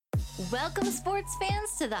Welcome, sports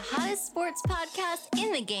fans, to the hottest sports podcast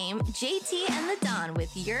in the game, JT and the Don, with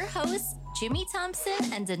your hosts, Jimmy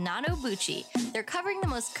Thompson and Donato Bucci. They're covering the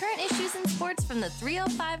most current issues in sports from the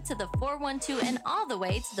 305 to the 412 and all the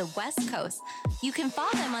way to the West Coast. You can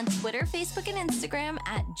follow them on Twitter, Facebook, and Instagram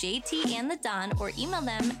at JT and the Don, or email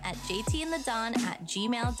them at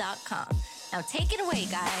jtandthedon@gmail.com. Now take it away,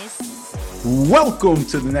 guys. Welcome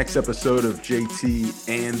to the next episode of JT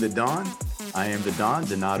and the Don. I am the Don,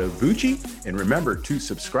 Donato Bucci, and remember to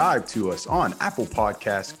subscribe to us on Apple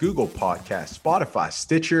Podcasts, Google Podcasts, Spotify,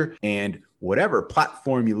 Stitcher, and whatever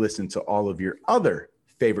platform you listen to all of your other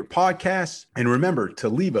favorite podcasts. And remember to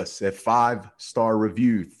leave us a 5-star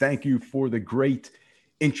review. Thank you for the great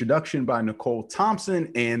introduction by Nicole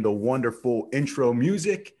Thompson and the wonderful intro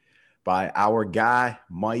music by our guy,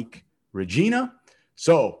 Mike Regina.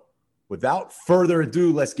 So without further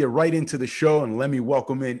ado, let's get right into the show and let me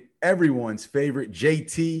welcome in everyone's favorite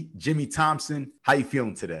JT, Jimmy Thompson. How you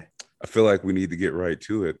feeling today? I feel like we need to get right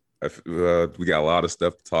to it. We got a lot of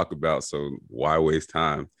stuff to talk about, so why waste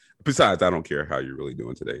time? Besides, I don't care how you're really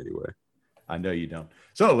doing today anyway. I know you don't.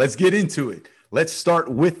 So let's get into it. Let's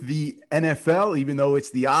start with the NFL. Even though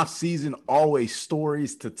it's the off season, always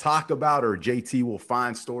stories to talk about, or JT will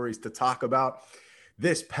find stories to talk about.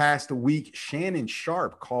 This past week, Shannon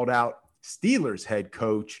Sharpe called out Steelers head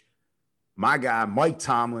coach, my guy, Mike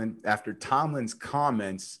Tomlin, after Tomlin's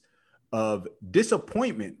comments of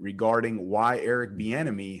disappointment regarding why Eric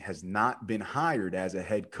Bieniemy has not been hired as a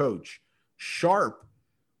head coach. Sharpe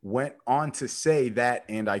went on to say that,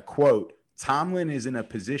 and I quote, Tomlin is in a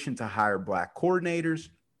position to hire black coordinators,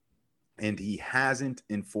 and he hasn't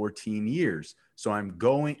in 14 years. So I'm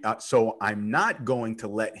not going to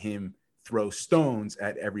let him throw stones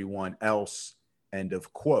at everyone else, end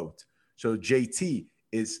of quote. So JT,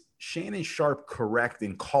 is Shannon Sharpe correct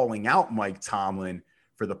in calling out Mike Tomlin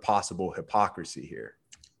for the possible hypocrisy here?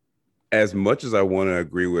 As much as I want to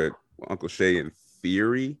agree with Uncle Shay in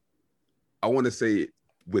theory, I want to say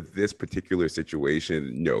with this particular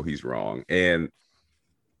situation, no, he's wrong. And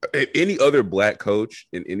any other black coach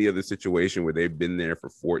in any other situation where they've been there for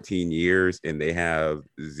 14 years and they have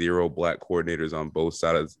 0 black coordinators on both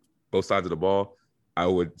sides of the ball, I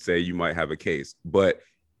would say you might have a case. But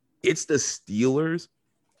it's the Steelers.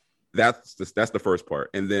 That's the first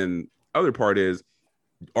part. And then other part is,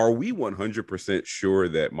 are we 100% sure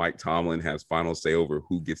that Mike Tomlin has final say over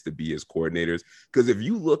who gets to be his coordinators? Because if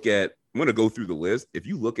you look at, I'm going to go through the list. If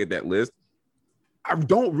you look at that list, I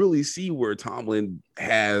don't really see where Tomlin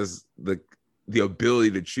has the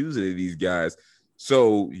ability to choose any of these guys.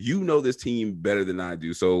 So you know this team better than I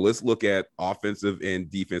do. So let's look at offensive and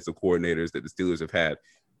defensive coordinators that the Steelers have had.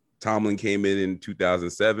 Tomlin came in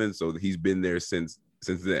 2007, so he's been there since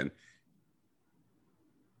then.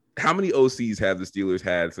 How many OCs have the Steelers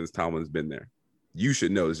had since Tomlin's been there? You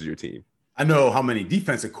should know. This is your team. I know how many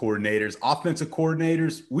defensive coordinators, offensive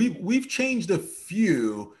coordinators. We've changed a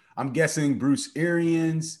few. I'm guessing Bruce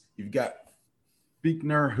Arians. You've got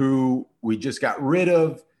Fichtner, who we just got rid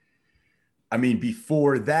of. I mean,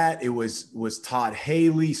 before that, it was Todd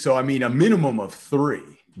Haley. So, I mean, a minimum of 3.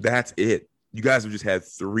 That's it. You guys have just had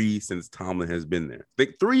 3 since Tomlin has been there.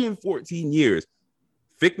 3 in 14 years.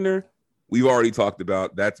 Fichtner, we've already talked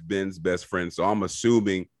about. That's Ben's best friend. So I'm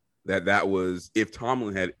assuming that was, if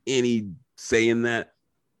Tomlin had any say in that,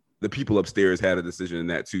 the people upstairs had a decision in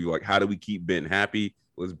that too. Like, how do we keep Ben happy?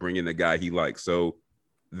 Let's bring in the guy he likes. So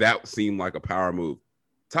that seemed like a power move.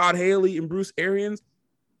 Todd Haley and Bruce Arians,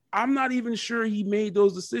 I'm not even sure he made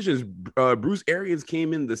those decisions. Bruce Arians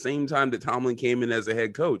came in the same time that Tomlin came in as a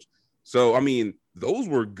head coach. So, I mean, those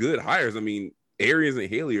were good hires. I mean, Arians and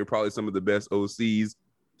Haley are probably some of the best OCs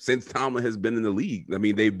since Tomlin has been in the league. I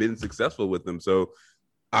mean, they've been successful with them. So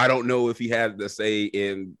I don't know if he had the say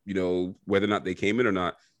in, whether or not they came in or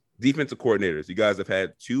not. Defensive coordinators, you guys have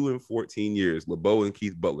had 2 in 14 years, LeBeau and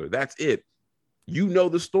Keith Butler. That's it. You know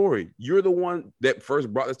the story. You're the one that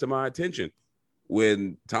first brought this to my attention.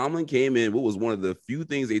 When Tomlin came in, what was one of the few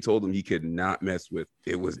things they told him he could not mess with?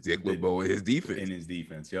 It was Dick LeBeau and his defense. In his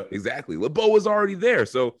defense, yep. Exactly. LeBeau was already there.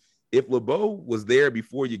 So if LeBeau was there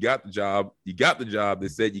before you got the job, they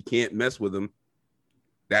said you can't mess with him.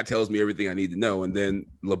 That tells me everything I need to know. And then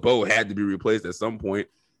LeBeau had to be replaced at some point.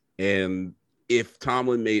 And if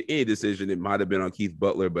Tomlin made any decision, it might have been on Keith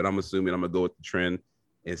Butler, but I'm assuming I'm going to go with the trend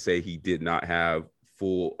and say he did not have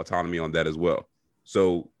full autonomy on that as well.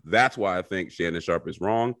 So that's why I think Shannon Sharpe is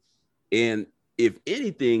wrong. And if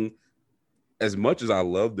anything, as much as I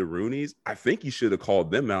love the Rooneys, I think you should have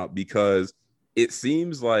called them out, because it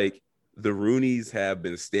seems like the Rooneys have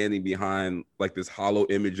been standing behind like this hollow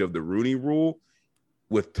image of the Rooney Rule,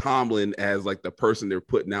 with Tomlin as like the person they're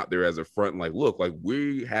putting out there as a front, like, look, like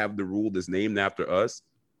we have the rule that's named after us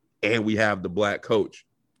and we have the black coach.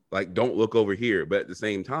 Like, don't look over here. But at the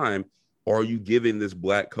same time, are you giving this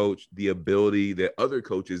black coach the ability that other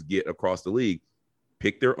coaches get across the league?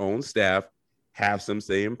 Pick their own staff, have some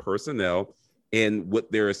say in personnel. And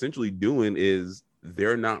what they're essentially doing is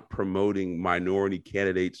they're not promoting minority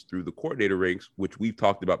candidates through the coordinator ranks, which we've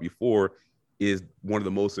talked about before is one of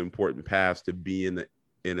the most important paths to being the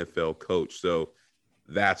NFL coach. So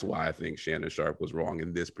that's why I think Shannon Sharpe was wrong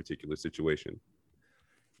in this particular situation.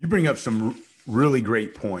 You bring up some really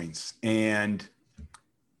great points. And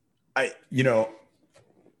I'm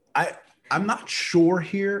not sure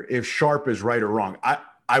here if Sharpe is right or wrong.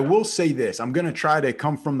 I will say this. I'm going to try to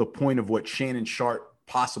come from the point of what Shannon Sharpe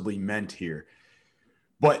possibly meant here.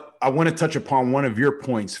 But I want to touch upon one of your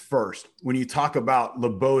points first. When you talk about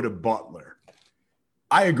LeBeau to Butler,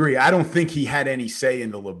 I agree. I don't think he had any say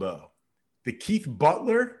in the LeBeau. The Keith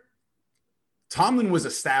Butler, Tomlin was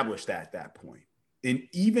established at that point. And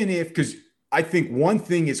even if, because I think one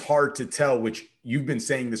thing is hard to tell, which you've been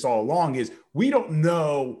saying this all along, is we don't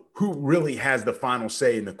know who really has the final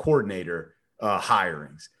say in the coordinator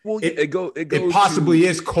hirings. Well, it possibly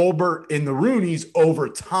is Colbert and the Rooneys over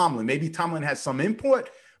Tomlin. Maybe Tomlin has some input,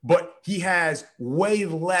 but he has way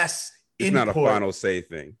less input. It's not a final say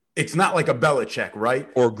thing. It's not like a Belichick, right?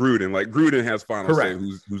 Or Gruden. Like Gruden has final say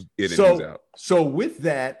who's in and who's out. So with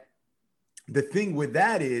that, the thing with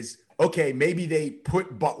that is, okay, maybe they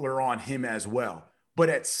put Butler on him as well. But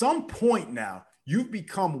at some point now, you've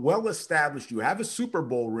become well established. You have a Super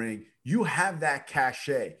Bowl ring. You have that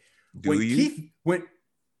cachet. Let me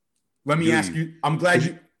ask you. I'm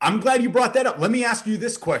glad you brought that up. Let me ask you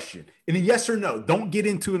this question. And a yes or no. Don't get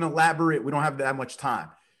into an elaborate. We don't have that much time.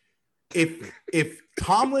 If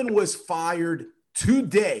Tomlin was fired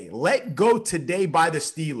today, let go today by the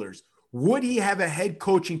Steelers, would he have a head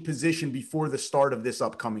coaching position before the start of this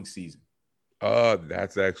upcoming season?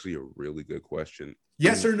 That's actually a really good question.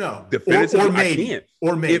 Yes or no? Definitively, or maybe. I can't.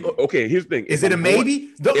 Or maybe. Okay, here's the thing. Is it a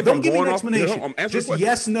maybe? Don't give me an explanation. Just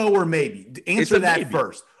yes, no, or maybe. Answer that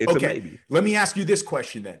first. Okay, let me ask you this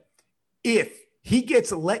question then. If he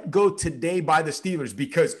gets let go today by the Steelers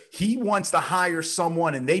because he wants to hire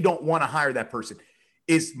someone and they don't want to hire that person,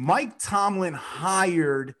 is Mike Tomlin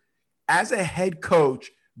hired as a head coach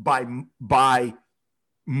by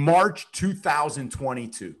March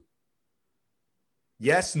 2022?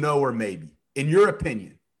 Yes, no, or maybe. In your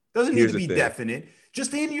opinion. Doesn't need to be definite.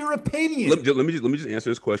 Just in your opinion. Let me just answer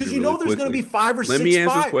this question. Because there's going to be 5 or 6. Let me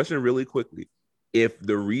answer this question really quickly. If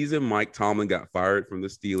the reason Mike Tomlin got fired from the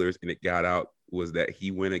Steelers and it got out was that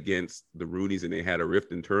he went against the Rooneys and they had a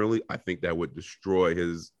rift internally, I think that would destroy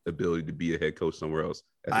his ability to be a head coach somewhere else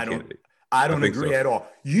as a candidate. I don't agree at all.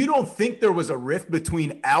 You don't think there was a rift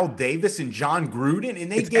between Al Davis and John Gruden,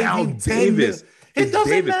 and they gave him 10 Davis. It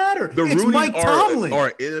doesn't matter. The it's Rooneys Mike Tomlin.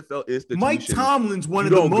 Are NFL institutions. Mike Tomlin's one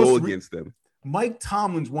of the most. Don't go against them. Mike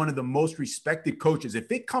Tomlin's one of the most respected coaches.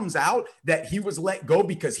 If it comes out that he was let go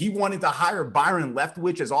because he wanted to hire Byron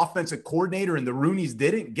Leftwich as offensive coordinator and the Rooneys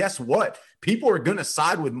didn't, guess what? People are going to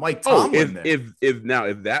side with Mike Tomlin. If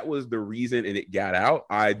that was the reason and it got out,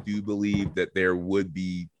 I do believe that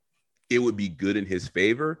it would be good in his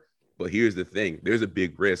favor. But here's the thing: there's a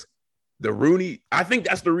big risk. I think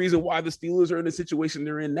that's the reason why the Steelers are in the situation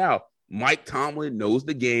they're in now. Mike Tomlin knows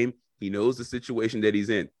the game. He knows the situation that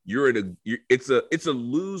he's in. It's a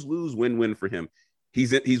lose-lose win-win for him.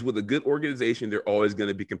 He's with a good organization. They're always going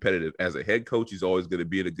to be competitive. As a head coach, he's always going to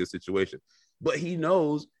be in a good situation. But he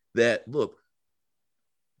knows that, look,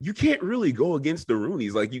 you can't really go against the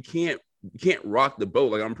Rooneys. Like, you can't rock the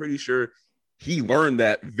boat. Like, I'm pretty sure he learned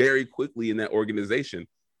that very quickly in that organization.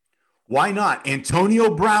 Why not?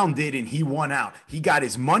 Antonio Brown did, and he won out. He got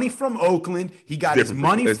his money from Oakland. He got his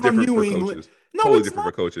money from New England. No, totally different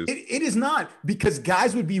for coaches. It is not, because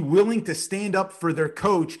guys would be willing to stand up for their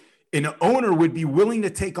coach, and an owner would be willing to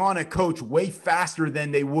take on a coach way faster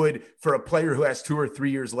than they would for a player who has 2 or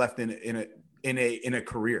 3 years left in a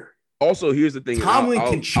career. Also, here's the thing: Tomlin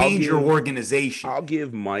can change your organization. I'll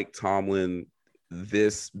give Mike Tomlin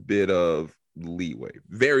this bit of leeway,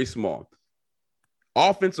 very small.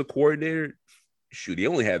 Offensive coordinator, shoot, he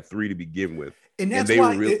only had 3 to begin with, and that's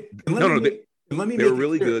why. They were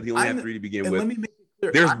really good. He only had 3 to begin with. Let me make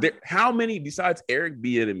it clear. How many besides Eric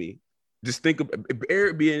Bieniemy? Just think of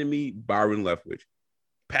Eric Bieniemy, Byron Leftwich.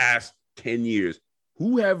 Past 10 years,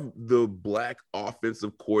 who have the black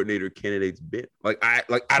offensive coordinator candidates been? I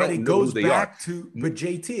don't know who they are. But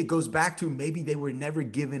JT, it goes back to maybe they were never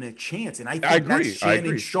given a chance, and I think that's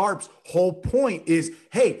Shannon Sharpe's whole point is,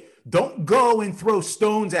 hey, Don't go and throw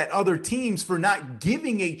stones at other teams for not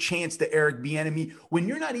giving a chance to Eric Bieniemy when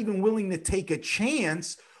you're not even willing to take a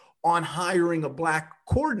chance on hiring a black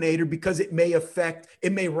coordinator because it may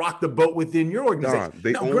rock the boat within your organization.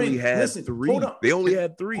 They only had three. They only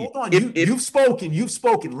had three. Hold on. You've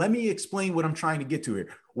spoken. Let me explain what I'm trying to get to here.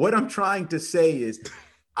 What I'm trying to say is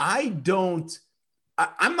I'm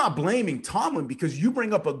not blaming Tomlin because you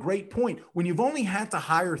bring up a great point. When you've only had to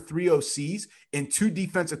hire 3 OCs and 2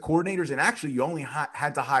 defensive coordinators, and actually you only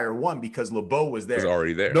had to hire one because LeBeau was there. Was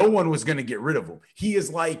already there. No one was going to get rid of him. He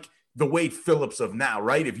is like the Wade Phillips of now,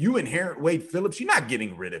 right? If you inherit Wade Phillips, you're not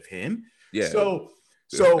getting rid of him. Yeah. So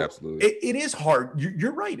absolutely. It is hard.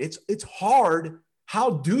 You're right. It's hard.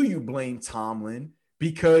 How do you blame Tomlin?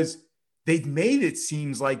 Because they've made it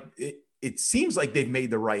seems like they've made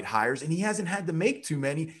the right hires and he hasn't had to make too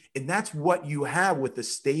many. And that's what you have with a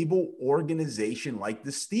stable organization like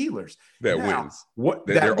the Steelers. That wins.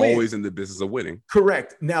 They're always in the business of winning.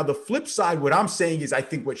 Correct. Now, the flip side, what I'm saying is I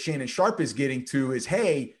think what Shannon Sharpe is getting to is,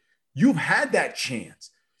 hey, you've had that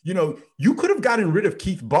chance. You know, you could have gotten rid of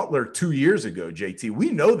Keith Butler 2 years ago, JT.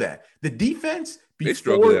 We know that. The defense they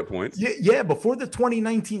struggled at points. Yeah, before the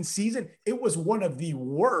 2019 season, it was one of the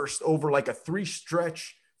worst over like a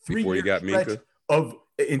before you got Minka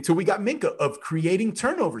until we got Minka of creating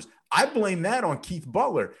turnovers. I blame that on Keith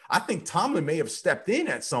Butler. I think Tomlin may have stepped in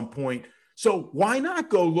at some point. So why not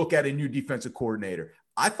go look at a new defensive coordinator?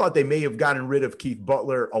 I thought they may have gotten rid of Keith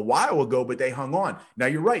Butler a while ago, but they hung on. Now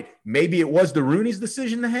you're right. Maybe it was the Rooney's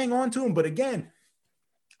decision to hang on to him. But again,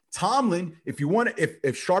 Tomlin,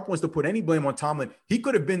 if Sharpe wants to put any blame on Tomlin, he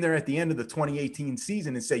could have been there at the end of the 2018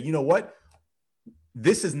 season and say, you know what?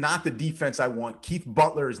 This is not the defense I want. Keith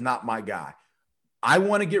Butler is not my guy. I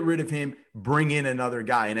want to get rid of him, bring in another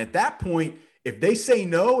guy. And at that point, if they say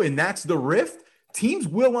no and that's the rift, teams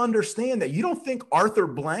will understand that. You don't think Arthur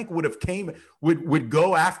Blank would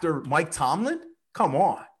go after Mike Tomlin? Come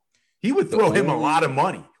on. He would throw him a lot of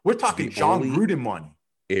money. We're talking John Gruden money.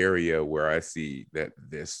 Area where I see that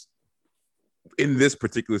in this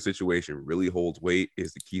particular situation really holds weight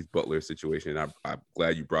is the Keith Butler situation. I'm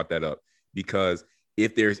glad you brought that up because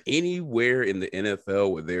if there's anywhere in the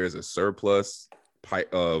NFL where there's a surplus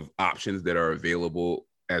of options that are available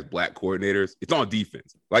as black coordinators, it's on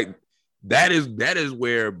defense. Like that is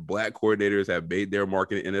where black coordinators have made their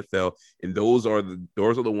mark in the NFL, and those are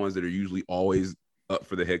the ones that are usually always up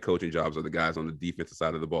for the head coaching jobs, are the guys on the defensive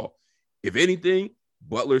side of the ball. If anything,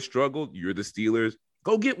 Butler struggled. You're the Steelers.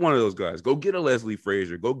 Go get one of those guys. Go get a Leslie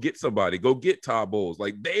Frazier. Go get somebody. Go get Todd Bowles.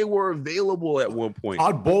 Like they were available at one point.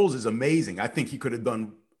 Todd Bowles is amazing. I think he could have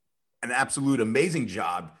done an absolute amazing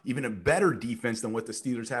job, even a better defense than what the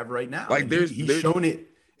Steelers have right now. Like he's shown it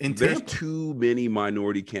in Tampa. There's too many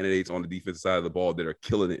minority candidates on the defensive side of the ball that are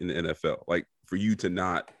killing it in the NFL. Like for you to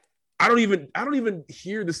not, I don't even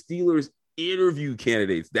hear the Steelers interview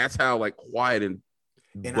candidates. That's how like quiet and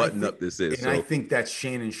button up this is. And I think that's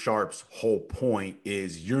Shannon Sharpe's whole point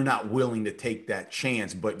is you're not willing to take that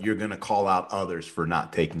chance, but you're going to call out others for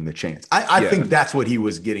not taking the chance. I think that's what he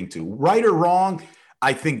was getting to. Right or wrong,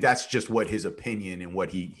 I think that's just what his opinion and what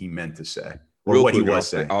he meant to say. Or Real what quick, he was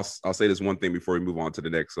saying. I'll say this one thing before we move on to the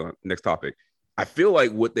next topic. I feel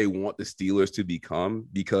like what they want the Steelers to become,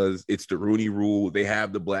 because it's the Rooney Rule, they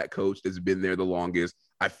have the black coach that's been there the longest.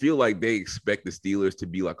 I feel like they expect the Steelers to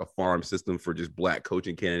be like a farm system for just black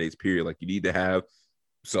coaching candidates, period. Like you need to have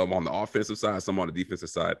some on the offensive side, some on the defensive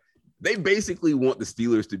side. They basically want the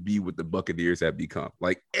Steelers to be what the Buccaneers have become.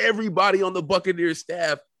 Like everybody on the Buccaneers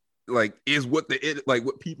staff, like is what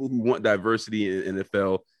people who want diversity in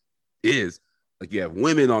NFL is. Like you have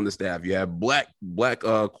women on the staff, you have black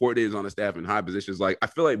coordinators on the staff in high positions. Like I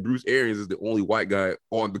feel like Bruce Arians is the only white guy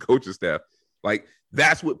on the coaching staff. Like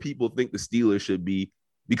that's what people think the Steelers should be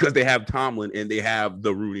because they have Tomlin and they have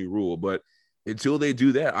the Rooney Rule. But until they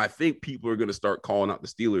do that, I think people are going to start calling out the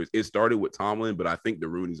Steelers. It started with Tomlin, but I think the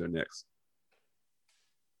Rooneys are next.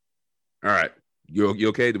 All right, you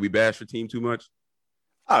okay? Did we bash your team too much?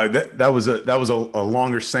 That was a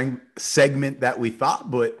longer segment that we thought,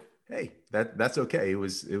 but hey. That's okay. It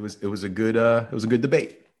was a good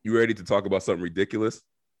debate. You ready to talk about something ridiculous?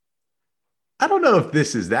 I don't know if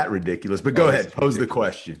this is that ridiculous, but go ahead, pose the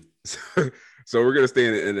question. So we're gonna stay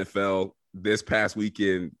in the NFL. This past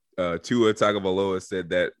weekend, Tua Tagovailoa said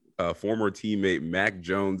that former teammate Mac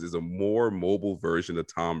Jones is a more mobile version of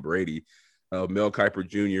Tom Brady. Mel Kiper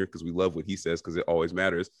Jr., because we love what he says because it always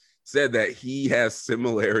matters, said that he has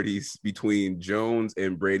similarities between Jones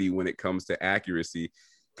and Brady when it comes to accuracy,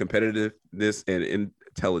 competitiveness, and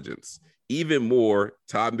intelligence. Even more,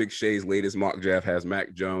 Todd McShay's latest mock draft has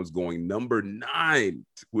Mac Jones going number 9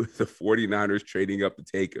 with the 49ers trading up to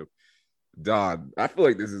take him. Don, I feel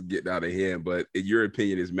like this is getting out of hand, but in your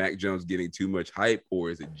opinion, is Mac Jones getting too much hype or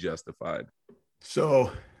is it justified?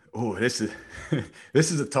 So, this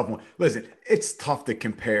is a tough one. Listen, it's tough to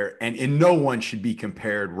compare, and no one should be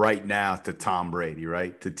compared right now to Tom Brady,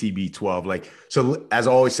 right? To TB12. Like, so as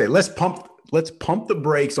I always say, let's pump the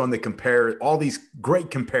brakes on all these great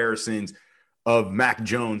comparisons of Mac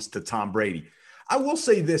Jones to Tom Brady. I will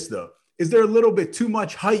say this though, is there a little bit too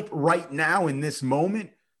much hype right now in this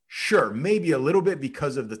moment? Sure, maybe a little bit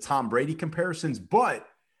because of the Tom Brady comparisons, but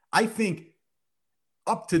I think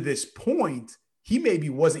up to this point, he maybe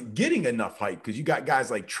wasn't getting enough hype because you got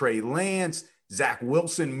guys like Trey Lance, Zach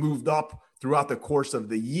Wilson moved up throughout the course of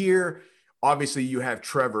the year. Obviously, you have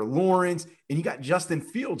Trevor Lawrence, and you got Justin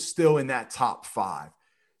Fields still in that top 5.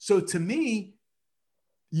 So to me,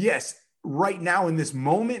 yes, right now in this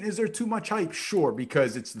moment, is there too much hype? Sure,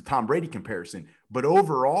 because it's the Tom Brady comparison. But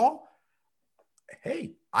overall,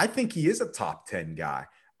 hey, I think he is a top 10 guy.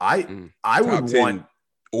 I would want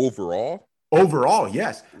overall,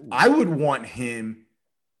 yes. I would want him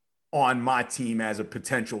on my team as a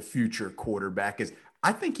potential future quarterback, because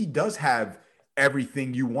I think he does have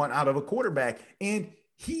everything you want out of a quarterback, and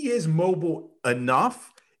he is mobile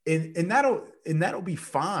enough, and that'll be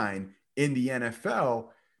fine in the NFL,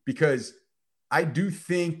 because I do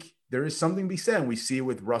think there is something to be said. And we see it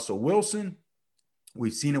with Russell Wilson.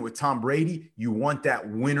 We've seen it with Tom Brady. You want that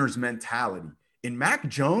winner's mentality. In Mac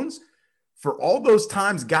Jones, for all those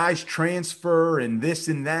times guys transfer and this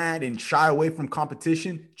and that and shy away from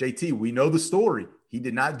competition, JT, we know the story. He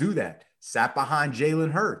did not do that. Sat behind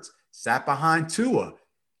Jalen Hurts, sat behind Tua,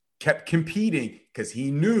 kept competing because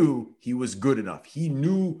he knew he was good enough. He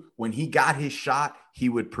knew when he got his shot, he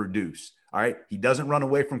would produce. All right. He doesn't run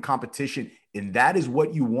away from competition. And that is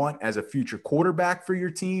what you want as a future quarterback for your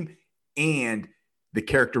team, and the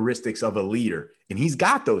characteristics of a leader. And he's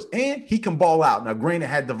got those, and he can ball out. Now, granted,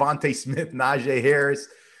 had Devontae Smith, Najee Harris,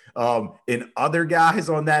 and other guys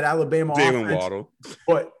on that Alabama Jalen offense.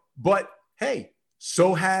 Waddle. But hey,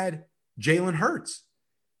 so had Jalen Hurts.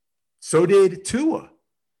 So did Tua.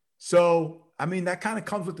 So, I mean, that kind of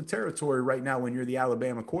comes with the territory right now when you're the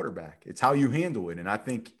Alabama quarterback. It's how you handle it. And I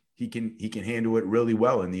think he can handle it really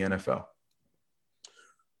well in the NFL.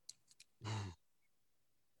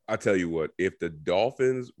 I tell you what, if the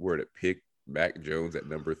Dolphins were to pick Mac Jones at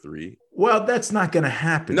number 3, well, that's not going to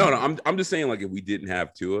happen. No, I'm just saying, like, if we didn't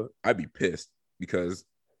have Tua, I'd be pissed because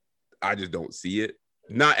I just don't see it.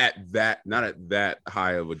 Not at that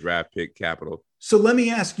high of a draft pick capital. So let me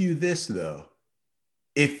ask you this though: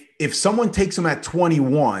 if someone takes him at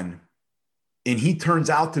 21 and he turns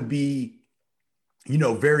out to be,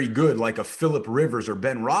 very good, like a Phillip Rivers or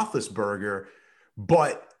Ben Roethlisberger,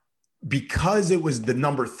 but because it was the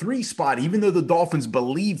number 3 spot, even though the Dolphins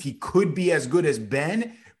believed he could be as good as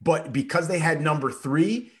Ben, but because they had number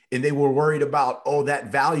 3 and they were worried about,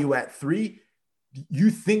 that value at 3, you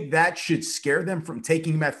think that should scare them from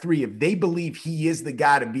taking him at 3 if they believe he is the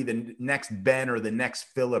guy to be the next Ben or the next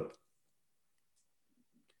Phillip?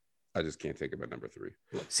 I just can't take him at number 3.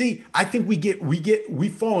 See, I think we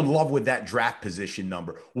fall in love with that draft position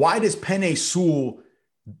number. Why does Penei Sewell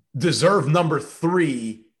deserve number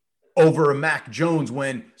 3 over a Mac Jones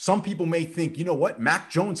when some people may think, you know what, Mac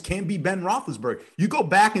Jones can be Ben Roethlisberger? You go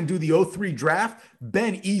back and do the 2003 draft,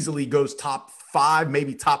 Ben easily goes top 5,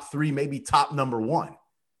 maybe top 3, maybe top number 1.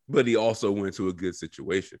 But he also went to a good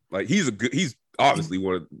situation. Like, he's obviously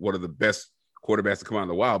one of the best quarterbacks to come out in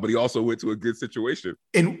the wild, but he also went to a good situation.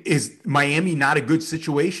 And is Miami not a good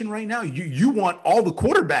situation right now? You want all the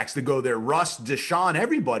quarterbacks to go there, Russ, Deshaun,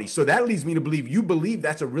 everybody. So that leads me to believe you believe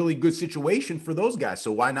that's a really good situation for those guys.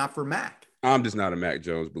 So why not for Mac? I'm just not a Mac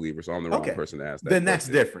Jones believer, so I'm the wrong person to ask that. Then that's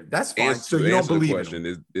different. That's fine. So you don't believe in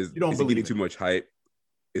him. Is he getting too much hype?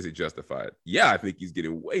 Is it justified? Yeah, I think he's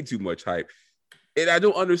getting way too much hype. And I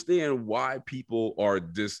don't understand why people are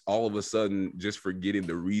just all of a sudden just forgetting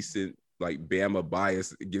the recent Bama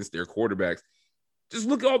bias against their quarterbacks. Just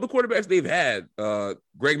look at all the quarterbacks they've had.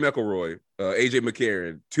 Greg McElroy, AJ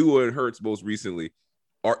McCarron, Tua and Hurts most recently.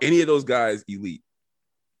 Are any of those guys elite?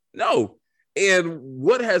 No. And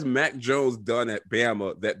what has Mac Jones done at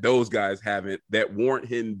Bama that those guys haven't, that warrant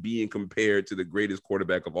him being compared to the greatest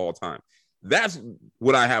quarterback of all time? That's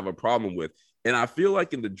what I have a problem with. And I feel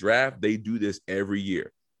like in the draft, they do this every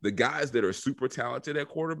year. The guys that are super talented at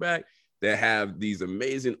quarterback, that have these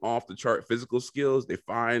amazing off-the-chart physical skills, they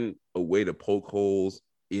find a way to poke holes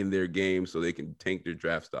in their game so they can tank their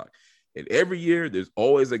draft stock. And every year, there's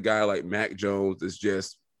always a guy like Mac Jones that's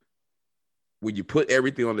just when you put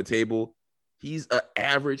everything on the table, he's an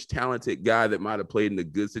average, talented guy that might have played in a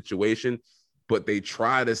good situation, but they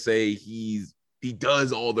try to say he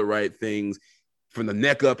does all the right things. From the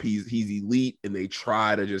neck up, he's elite, and they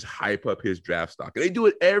try to just hype up his draft stock. And they do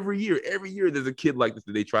it every year. Every year there's a kid like this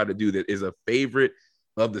that they try to do that is a favorite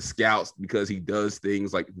of the scouts because he does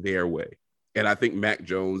things like their way. And I think Mac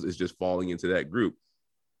Jones is just falling into that group.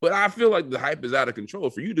 But I feel like the hype is out of control.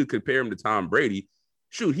 For you to compare him to Tom Brady,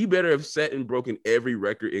 shoot, he better have set and broken every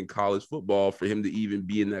record in college football for him to even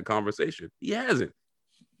be in that conversation. He hasn't.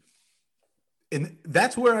 And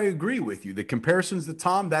that's where I agree with you. The comparisons to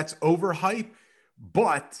Tom, that's overhype.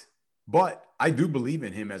 But I do believe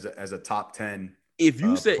in him as a top 10. If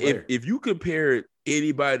you say if you compare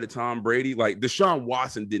anybody to Tom Brady, like Deshaun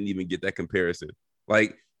Watson didn't even get that comparison.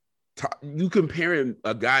 Like you comparing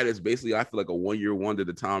a guy that's basically, I feel like, a 1-year wonder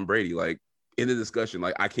to Tom Brady. Like in the discussion,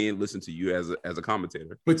 like I can't listen to you as a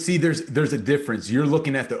commentator. But see, there's a difference. You're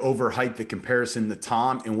looking at the overhype, the comparison to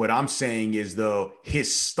Tom, and what I'm saying is though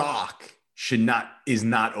his stock is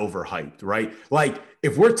not overhyped, right? Like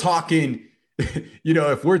if we're talking.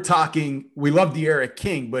 If we're talking, we love De'Ara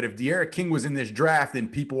King, but if De'Ara King was in this draft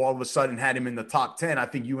and people all of a sudden had him in the top 10, I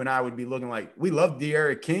think you and I would be looking like, we love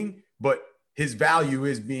De'Ara King, but his value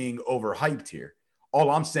is being overhyped here.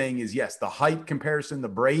 All I'm saying is, yes, the hype comparison to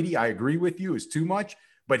Brady, I agree with you, is too much,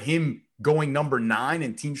 but him going number 9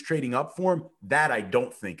 and teams trading up for him, that I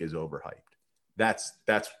don't think is overhyped. That's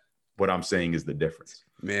what I'm saying is the difference.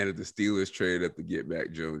 Man, if the Steelers traded up to get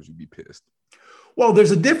Mac Jones, you'd be pissed. Well,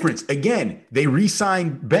 there's a difference. Again, they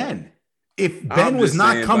re-signed Ben. If Ben was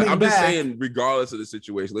not coming back. I'm just saying, regardless of the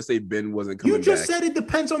situation, let's say Ben wasn't coming back. You just said it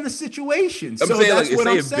depends on the situation. I'm saying,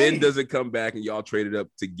 like, if Ben doesn't come back and y'all traded up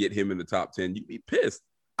to get him in the top 10, you'd be pissed.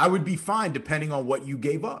 I would be fine depending on what you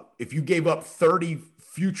gave up. If you gave up 30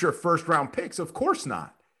 future first-round picks, of course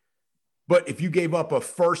not. But if you gave up a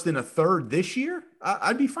first and a third this year,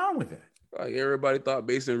 I'd be fine with it. Like everybody thought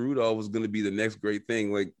Mason Rudolph was going to be the next great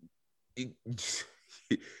thing. Like,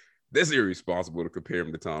 that's irresponsible to compare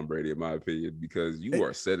him to Tom Brady, in my opinion, because you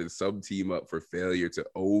are setting some team up for failure to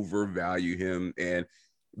overvalue him. And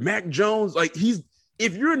Mac Jones, like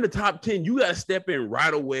if you're in the top 10, you got to step in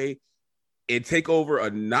right away and take over a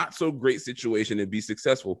not so great situation and be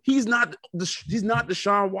successful. He's not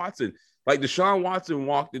Deshaun Watson. Like Deshaun Watson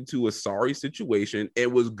walked into a sorry situation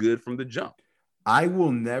and was good from the jump. I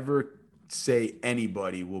will never say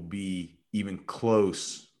anybody will be even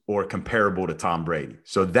close or comparable to Tom Brady.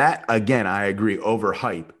 So that, again, I agree,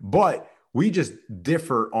 overhype. But we just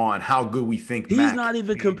differ on how good we think he's not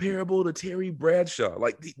even comparable to Terry Bradshaw.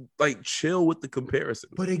 Like chill with the comparison.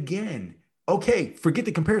 But again, okay, forget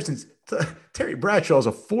the comparisons. Terry Bradshaw is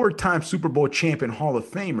a 4-time Super Bowl champion Hall of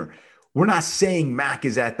Famer. We're not saying Mac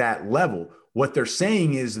is at that level. What they're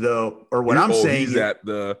saying is, though, or what I'm saying he's at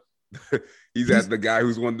the he's at the guy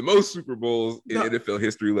who's won the most Super Bowls in NFL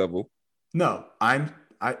history level. No, I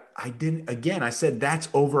didn't. Again, I said that's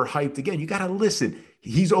overhyped. Again, you got to listen.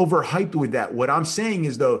 He's overhyped with that. What I'm saying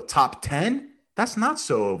is, though, top 10, that's not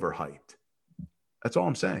so overhyped. That's all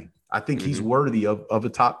I'm saying. I think he's worthy of a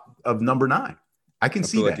top of number 9. I can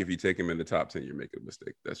see feel that. Like if you take him in the top 10, you're making a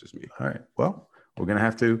mistake. That's just me. All right. Well, we're going to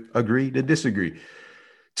have to agree to disagree.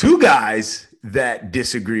 2 guys that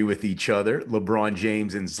disagree with each other, LeBron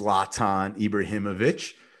James and Zlatan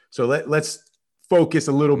Ibrahimovic. So let's focus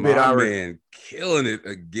a little bit. My man killing it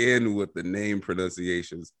again with the name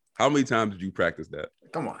pronunciations. How many times did you practice that?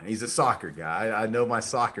 Come on. He's a soccer guy. I know my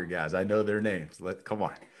soccer guys. I know their names. Come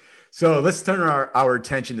on. So let's turn our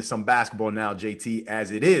attention to some basketball now, JT,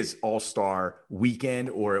 as it is All-Star weekend,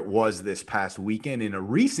 or it was this past weekend. In a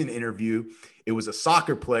recent interview, it was a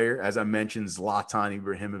soccer player, as I mentioned, Zlatan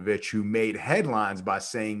Ibrahimovic, who made headlines by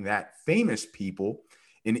saying that famous people,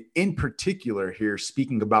 and in particular here,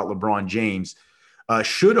 speaking about LeBron James,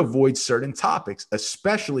 should avoid certain topics,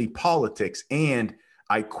 especially politics. And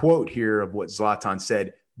I quote here of what Zlatan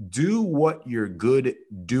said, "Do what you're good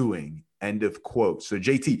doing," end of quote. So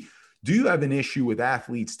JT, do you have an issue with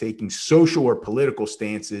athletes taking social or political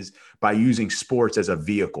stances by using sports as a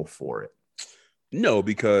vehicle for it? No,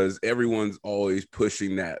 because everyone's always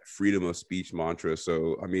pushing that freedom of speech mantra.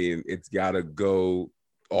 So, I mean, it's got to go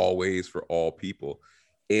always for all people.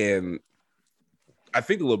 And I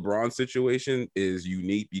think the LeBron situation is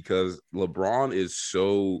unique because LeBron is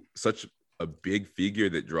such a big figure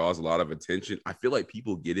that draws a lot of attention. I feel like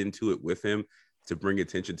people get into it with him to bring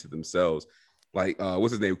attention to themselves. Like,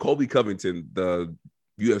 what's his name? Colby Covington, the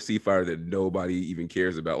UFC fighter that nobody even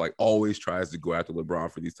cares about, like always tries to go after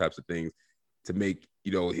LeBron for these types of things to make,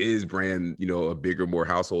 his brand, a bigger, more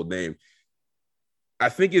household name. I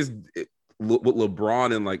think what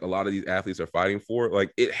LeBron and like a lot of these athletes are fighting for,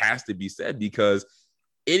 like it has to be said, because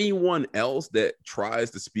anyone else that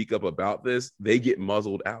tries to speak up about this, they get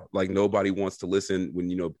muzzled out. Like nobody wants to listen when,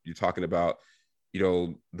 you know, you're talking about, you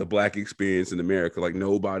know, the Black experience in America. Like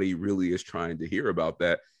nobody really is trying to hear about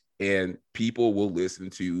that. And people will listen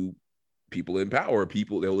to people in power.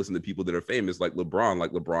 They'll listen to people that are famous, like LeBron.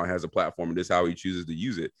 Like LeBron has a platform, and this is how he chooses to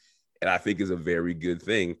use it. And I think is a very good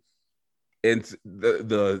thing. And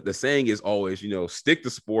the saying is always, you know, stick to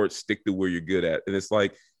sports, stick to where you're good at. And it's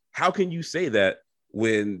like, how can you say that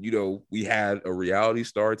when, you know, we had a reality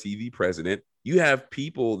star TV president? You have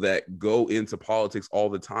people that go into politics all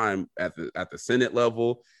the time at the Senate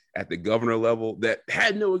level, at the governor level, that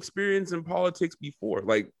had no experience in politics before.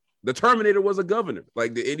 Like the Terminator was a governor.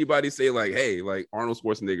 Like, did anybody say like, hey, like Arnold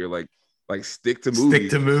Schwarzenegger, like stick to movies? Stick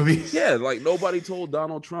to movies. Yeah, like nobody told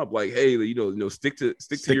Donald Trump, like, hey, you know, stick to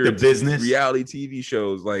your business, reality TV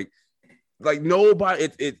shows. Like nobody,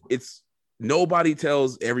 it's nobody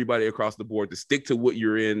tells everybody across the board to stick to what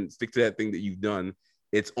you're in, stick to that thing that you've done.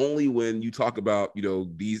 It's only when you talk about, you know,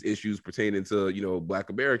 these issues pertaining to, you know, Black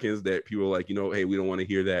Americans that people are like, you know, hey, we don't want to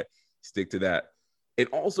hear that. Stick to that. And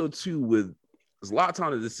also too, with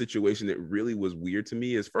Zlatan in this situation, that really was weird to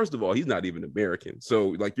me is, first of all, he's not even American. So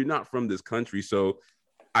like, you're not from this country. So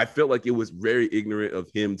I felt like it was very ignorant of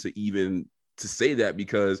him to say that,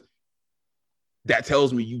 because that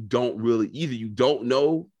tells me you don't really, either you don't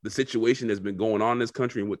know the situation that's been going on in this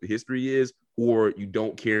country and what the history is, or you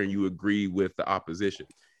don't care and you agree with the opposition.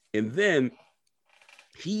 And then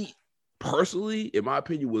he personally, in my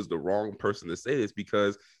opinion, was the wrong person to say this,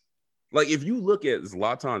 because like, if you look at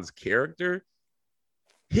Zlatan's character,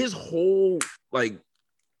 his whole, like,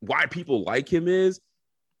 why people like him is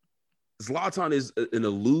Zlatan is an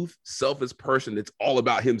aloof, selfish person that's all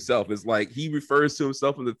about himself. It's like he refers to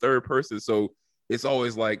himself in the third person. So it's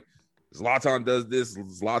always like, Zlatan does this,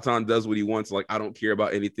 Zlatan does what he wants. Like, I don't care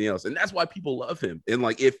about anything else. And that's why people love him. And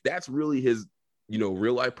like, if that's really his, you know,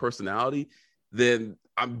 real life personality, then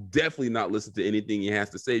I'm definitely not listening to anything he has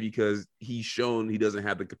to say, because he's shown he doesn't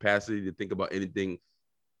have the capacity to think about anything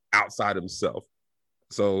outside himself.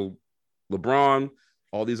 So LeBron,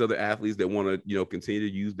 all these other athletes that want to, you know, continue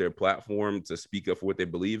to use their platform to speak up for what they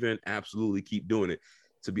believe in, absolutely keep doing it.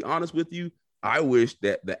 To be honest with you, I wish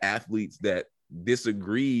that the athletes that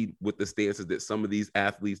disagreed with the stances that some of these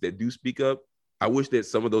athletes that do speak up, I wish that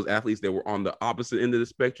some of those athletes that were on the opposite end of the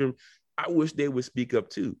spectrum, I wish they would speak up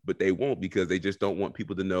too, but they won't, because they just don't want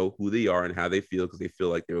people to know who they are and how they feel, because they feel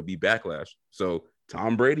like there will be backlash. So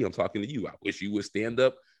Tom Brady, I'm talking to you. I wish you would stand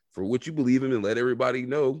up for what you believe in and let everybody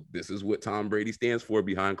know this is what Tom Brady stands for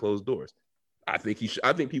behind closed doors. I think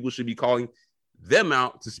people should be calling them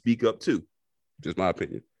out to speak up too. Just my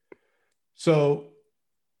opinion. So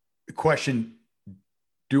the question,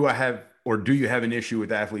 do you have an issue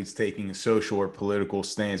with athletes taking a social or political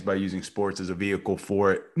stance by using sports as a vehicle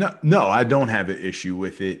for it? No, I don't have an issue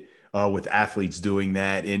with it, with athletes doing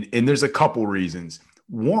that. And there's a couple reasons.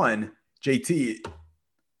 One, JT,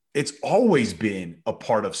 it's always been a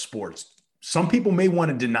part of sports. Some people may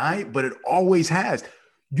want to deny it, but it always has.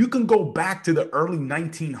 You can go back to the early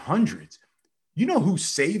 1900s. You know who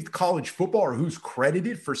saved college football, or who's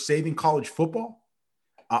credited for saving college football?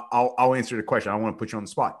 I'll answer the question. I don't want to put you on the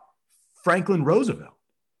spot. Franklin Roosevelt,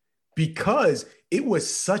 because it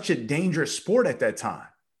was such a dangerous sport at that time.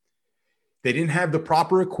 They didn't have the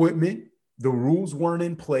proper equipment. The rules weren't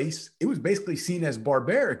in place. It was basically seen as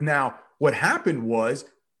barbaric. Now, what happened was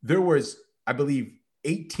there was, I believe,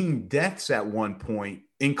 18 deaths at one point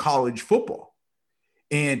in college football.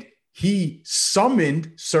 And he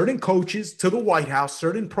summoned certain coaches to the White House,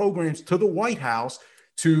 certain programs to the White House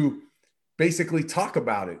to basically talk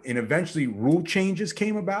about it. And eventually rule changes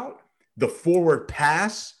came about. The forward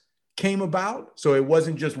pass came about. So it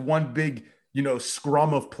wasn't just one big, you know,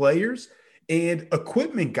 scrum of players, and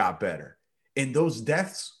equipment got better. And those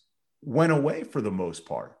deaths went away for the most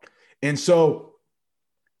part. And so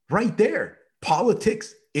right there,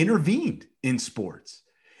 politics intervened in sports.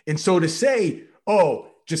 And so to say, oh,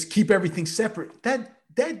 just keep everything separate, that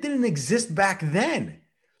didn't exist back then.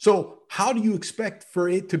 So how do you expect for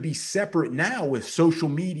it to be separate now with social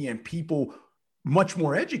media and people much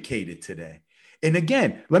more educated today? And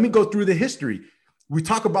again, let me go through the history. We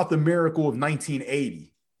talk about the miracle of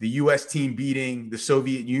 1980, the U.S. team beating the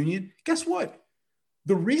Soviet Union. Guess what?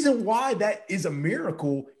 The reason why that is a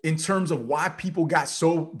miracle in terms of why people got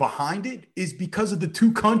so behind it is because of the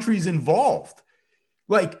two countries involved.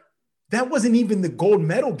 Like, that wasn't even the gold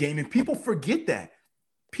medal game, and people forget that.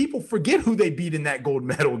 People forget who they beat in that gold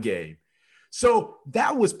medal game. So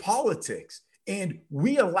that was politics. And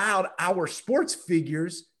we allowed our sports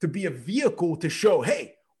figures to be a vehicle to show,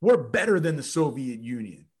 hey, we're better than the Soviet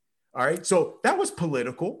Union. All right. So that was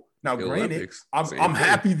political. Now, granted, I'm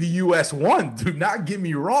happy the U.S. won. Do not get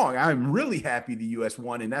me wrong. I'm really happy the U.S.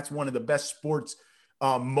 won. And that's one of the best sports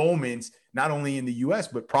moments, not only in the U.S.,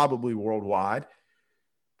 but probably worldwide.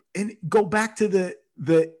 And go back to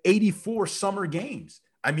the 84 Summer Games.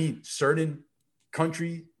 I mean, a certain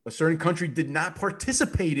country did not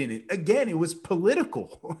participate in it. Again, it was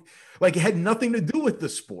political. Like, it had nothing to do with the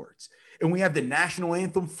sports. And we have the national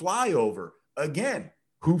anthem flyover. Again,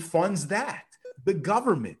 who funds that? The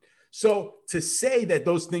government. So to say that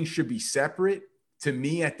those things should be separate, to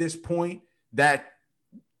me at this point, that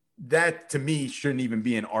to me shouldn't even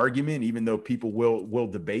be an argument, even though people will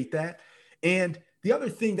debate that. And the other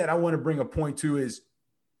thing that I want to bring a point to is,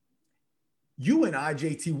 you and I,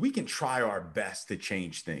 JT, we can try our best to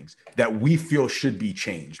change things that we feel should be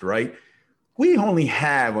changed, right? We only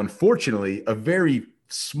have, unfortunately, a very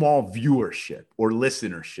small viewership or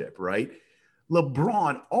listenership, right?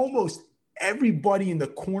 LeBron, almost everybody in the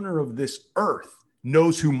corner of this earth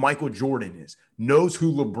knows who Michael Jordan is, knows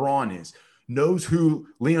who LeBron is, knows who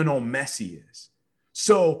Lionel Messi is.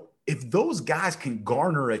 So if those guys can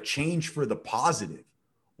garner a change for the positive,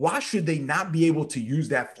 why should they not be able to use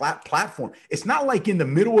that flat platform? It's not like in the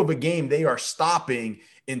middle of a game, they are stopping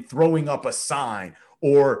and throwing up a sign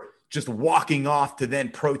or just walking off to then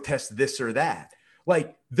protest this or that.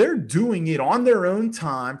 Like, they're doing it on their own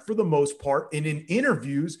time for the most part, and in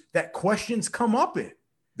interviews that questions come up in.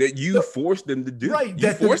 That you forced them to do. Right.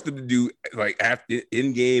 You forced them to do, like, after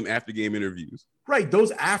in-game, after-game interviews. Right.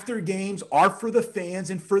 Those after games are for the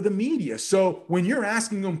fans and for the media. So when you're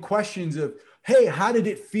asking them questions of, hey, how did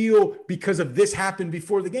it feel because of this happened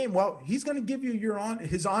before the game? Well, he's going to give you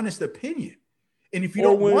his honest opinion. And if you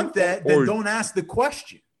don't want that, then don't ask the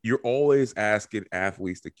question. You're always asking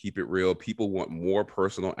athletes to keep it real. People want more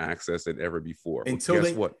personal access than ever before.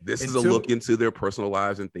 Guess what? This is a look into their personal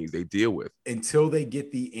lives and things they deal with. Until they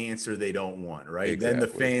get the answer they don't want, right? Exactly. Then the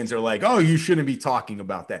fans are like, oh, you shouldn't be talking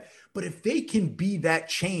about that. But if they can be that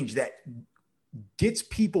change that gets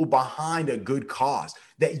people behind a good cause,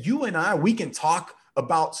 that you and I, we can talk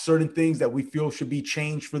about certain things that we feel should be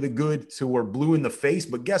changed for the good, so we're blue in the face.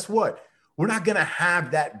 But guess what? We're not going to have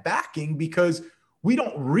that backing because we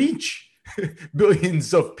don't reach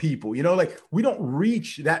billions of people, like we don't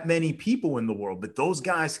reach that many people in the world, but those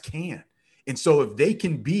guys can. And so if they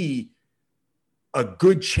can be a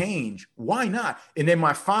good change, why not? And then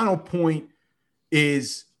my final point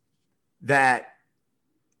is that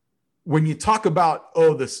when you talk about,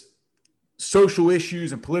 the social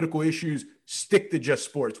issues and political issues, stick to just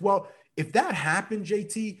sports. Well, if that happened,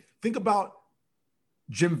 JT, think about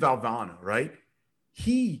Jim Valvano, right?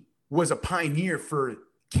 He was a pioneer for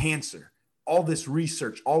cancer, all this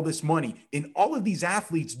research, all this money, and all of these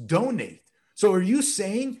athletes donate. So are you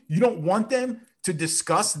saying you don't want them to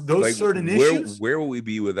discuss those certain issues? Where will we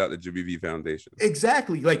be without the Jimmy V Foundation?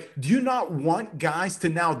 Exactly. Like, do you not want guys to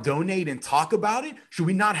now donate and talk about it? Should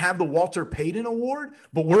we not have the Walter Payton Award?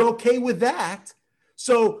 But we're okay with that.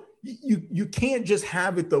 So you can't just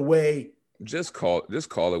have it the way. Just call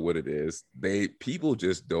it what it is. People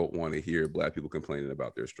just don't want to hear Black people complaining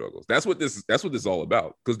about their struggles. That's what this is all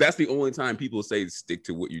about. Because that's the only time people say stick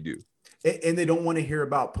to what you do. And they don't want to hear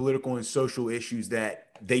about political and social issues that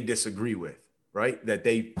they disagree with, right? That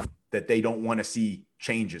they don't want to see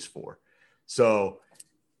changes for. So,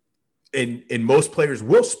 and most players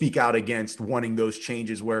will speak out against wanting those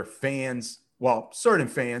changes where certain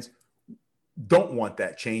fans don't want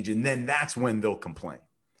that change. And then that's when they'll complain.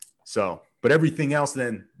 So, but everything else,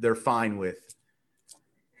 then they're fine with,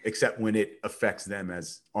 except when it affects them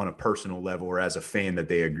as on a personal level or as a fan that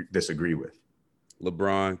they disagree with.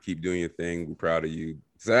 LeBron, keep doing your thing. We're proud of you.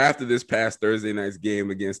 So after this past Thursday night's game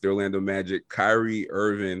against the Orlando Magic, Kyrie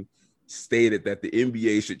Irving stated that the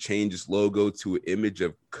NBA should change its logo to an image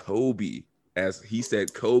of Kobe. As he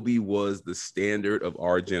said, Kobe was the standard of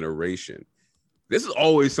our generation. This is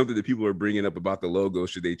always something that people are bringing up about the logo.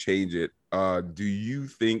 Should they change it? Do you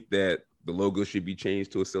think that the logo should be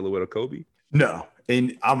changed to a silhouette of Kobe? No.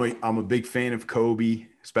 And I'm a big fan of Kobe,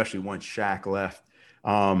 especially once Shaq left.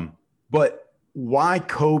 But why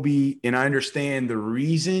Kobe? And I understand the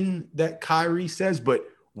reason that Kyrie says, but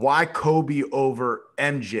why Kobe over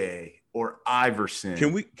MJ or Iverson?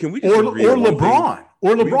 Can we just or LeBron?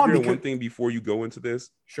 Or LeBron. Because one thing before you go into this,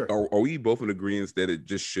 sure. Are we both in agreement that it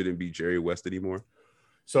just shouldn't be Jerry West anymore?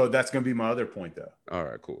 So that's going to be my other point, though. All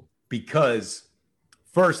right, cool. Because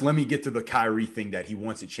first, let me get to the Kyrie thing that he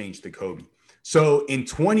wants it changed to Kobe. So in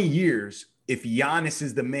 20 years, if Giannis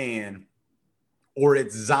is the man, or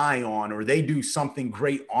it's Zion, or they do something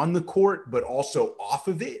great on the court, but also off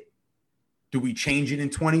of it, do we change it in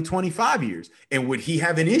 20-25 years? And would he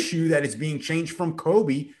have an issue that is being changed from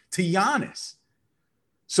Kobe to Giannis?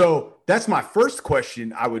 So that's my first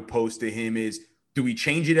question I would pose to him is, do we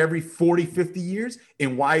change it every 40, 50 years?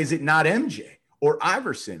 And why is it not MJ or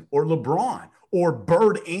Iverson or LeBron or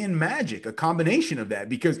Bird and Magic, a combination of that?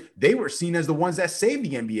 Because they were seen as the ones that saved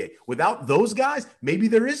the NBA. Without those guys, maybe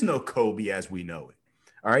there is no Kobe as we know it.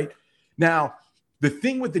 All right. Now, the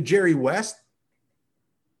thing with the Jerry West,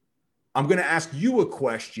 I'm going to ask you a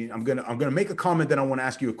question. I'm going to make a comment, then I want to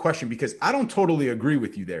ask you a question because I don't totally agree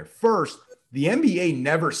with you there. First, the NBA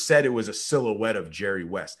never said it was a silhouette of Jerry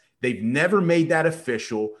West. They've never made that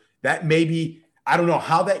official. That maybe, I don't know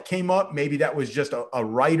how that came up. Maybe that was just a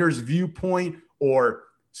writer's viewpoint or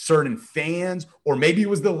certain fans, or maybe it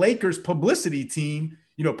was the Lakers publicity team,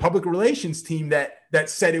 public relations team that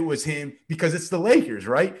said it was him because it's the Lakers,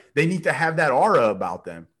 right? They need to have that aura about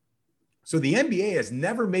them. So the NBA has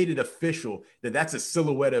never made it official that that's a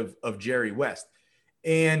silhouette of Jerry West.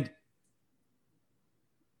 And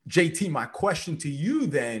JT, my question to you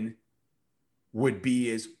then would be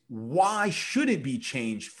is why should it be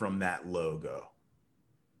changed from that logo?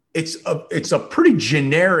 It's a pretty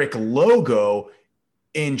generic logo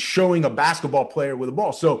in showing a basketball player with a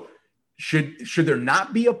ball. So should there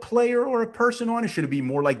not be a player or a person on it? Should it be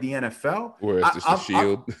more like the NFL? Or it's just a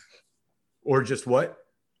shield? Or just what?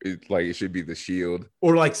 It's like it should be the shield.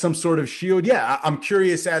 Or like some sort of shield. Yeah, I'm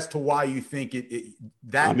curious as to why you think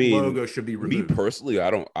logo should be removed. Me personally, I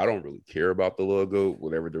don't really care about the logo,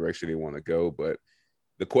 whatever direction they want to go. But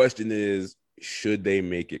the question is, should they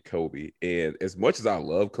make it Kobe? And as much as I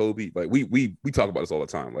love Kobe, like we talk about this all the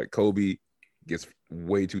time. Like Kobe gets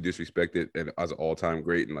way too disrespected and as an all-time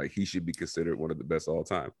great, and like he should be considered one of the best all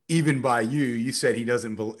time. Even by you, you said he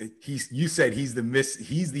doesn't. You said he's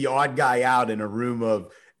the odd guy out in a room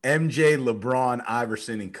of MJ, LeBron,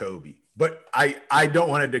 Iverson, and Kobe. But I don't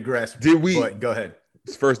want to digress. But go ahead.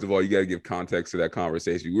 First of all, you got to give context to that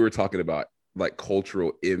conversation. We were talking about like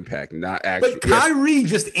cultural impact, not actually. But Kyrie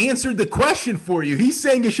just answered the question for you. He's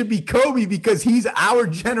saying it should be Kobe because he's our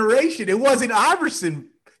generation. It wasn't Iverson.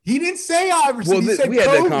 He didn't say Iverson. Well, he said we Kobe.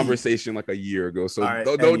 had that conversation like a year ago, so right,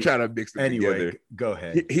 don't try to mix it together. Go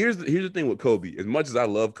ahead. Here's the thing with Kobe. As much as I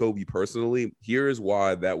love Kobe personally, here's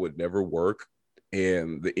why that would never work.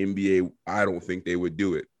 And the NBA, I don't think they would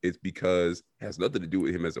do it. It's because it has nothing to do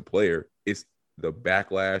with him as a player. It's the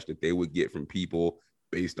backlash that they would get from people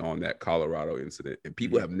based on that Colorado incident. And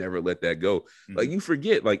people have never let that go. Like you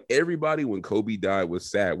forget, like everybody when Kobe died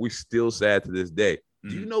was sad. We're still sad to this day.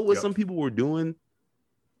 Do you know what some people were doing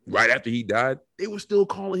right after he died? They were still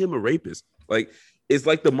calling him a rapist. Like it's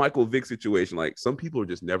like the Michael Vick situation. Like some people are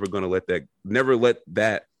just never going to let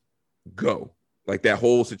that go. Like that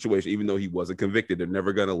whole situation, even though he wasn't convicted, they're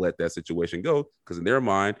never going to let that situation go because in their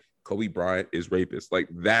mind, Kobe Bryant is rapist. Like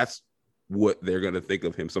that's what they're going to think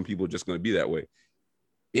of him. Some people are just going to be that way.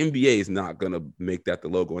 NBA is not going to make that the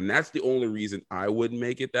logo. And that's the only reason I wouldn't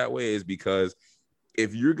make it that way is because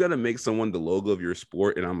if you're going to make someone the logo of your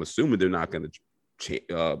sport, and I'm assuming they're not going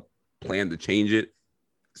to plan to change it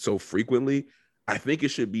so frequently, I think it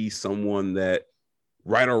should be someone that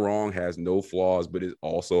right or wrong has no flaws, but is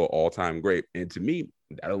also an all-time great. And to me,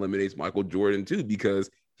 that eliminates Michael Jordan too, because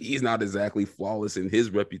he's not exactly flawless in his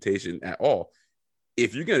reputation at all.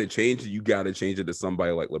 If you're going to change it, you got to change it to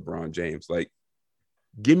somebody like LeBron James. Like,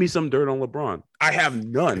 give me some dirt on LeBron. I have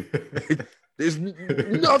none. There's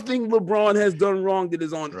nothing LeBron has done wrong that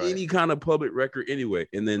is on any kind of public record anyway.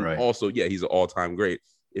 And then also, he's an all-time great.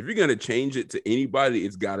 If you're going to change it to anybody,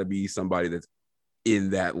 it's got to be somebody that's in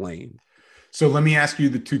that lane. So let me ask you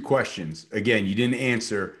the two questions. Again, you didn't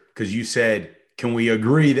answer because you said, can we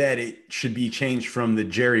agree that it should be changed from the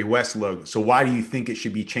Jerry West logo? So why do you think it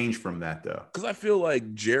should be changed from that though? Because I feel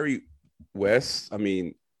like Jerry West, I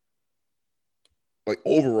mean, like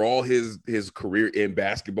overall his career in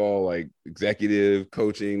basketball, like executive,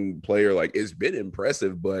 coaching, player, like it's been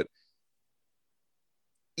impressive, but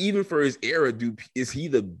even for his era, is he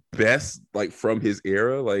the best like from his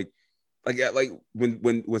era? Like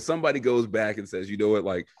when somebody goes back and says, you know what,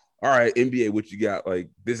 like, all right, NBA, what you got? Like,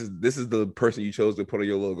 this is the person you chose to put on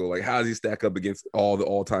your logo. Like, how does he stack up against all the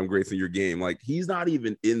all-time greats in your game? Like, he's not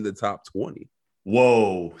even in the top 20.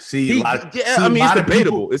 Whoa. It's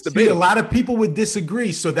debatable. It's debatable. A lot of people would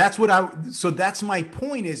disagree. So that's my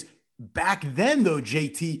point is back then though,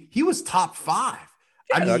 JT, he was top 5.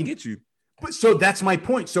 I get you. But so that's my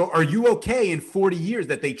point. So are you okay in 40 years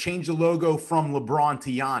that they change the logo from LeBron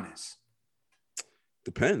to Giannis?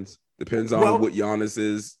 Depends on what Giannis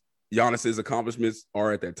is Giannis's accomplishments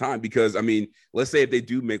are at that time. Because, I mean, let's say if they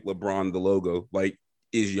do make LeBron the logo, like,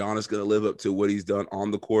 is Giannis going to live up to what he's done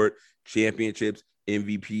on the court, championships,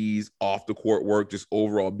 MVPs, off the court work, just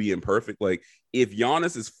overall being perfect? Like, if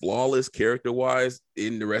Giannis is flawless character-wise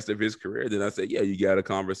in the rest of his career, then I say, yeah, you got a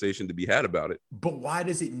conversation to be had about it. But why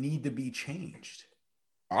does it need to be changed?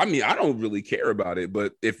 I mean, I don't really care about it,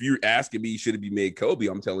 but if you're asking me, should it be made Kobe?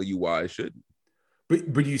 I'm telling you why it shouldn't.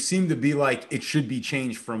 But you seem to be like it should be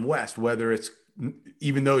changed from West, whether it's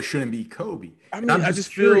even though it shouldn't be Kobe. I mean, I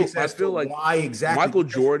feel like why exactly Michael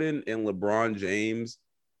Jordan and LeBron James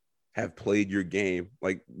have played your game.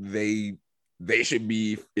 Like they should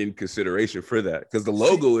be in consideration for that, because the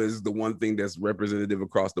logo is the one thing that's representative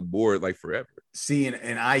across the board, like forever. See,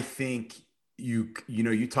 and I think you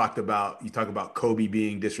talk about Kobe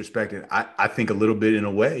being disrespected. I think a little bit in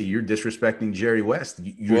a way you're disrespecting Jerry West.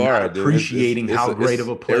 You're not appreciating how great of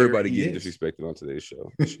a player everybody he getting is. disrespected on today's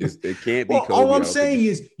show. It can't be. Well, Kobe. all I'm saying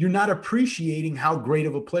is you're not appreciating how great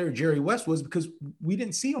of a player Jerry West was because we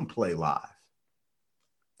didn't see him play live.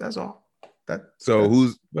 That's all. That's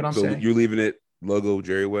what I'm saying. You're leaving it logo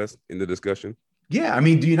Jerry West in the discussion? Yeah, I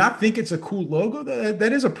mean, do you not think it's a cool logo?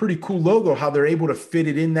 That is a pretty cool logo, how they're able to fit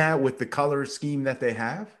it in that with the color scheme that they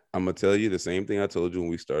have. I'm going to tell you the same thing I told you when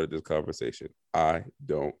we started this conversation. I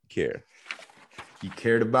don't care. You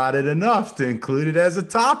cared about it enough to include it as a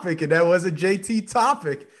topic, and that was a JT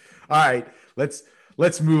topic. All right, let's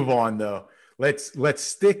move on, though. Let's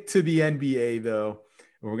stick to the NBA, though.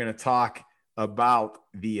 We're going to talk about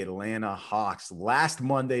the Atlanta Hawks. Last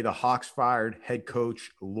Monday, the Hawks fired head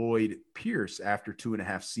coach Lloyd Pierce after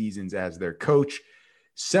 2.5 seasons as their coach.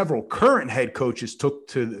 Several current head coaches took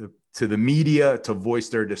to the media to voice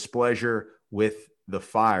their displeasure with the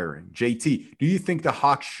firing. JT, do you think the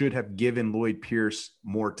Hawks should have given Lloyd Pierce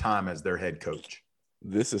more time as their head coach?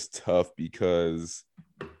 This is tough because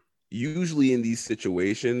usually in these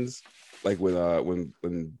situations, like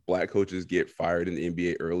when black coaches get fired in the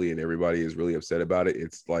NBA early and everybody is really upset about it,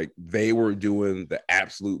 it's like they were doing the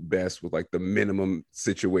absolute best with like the minimum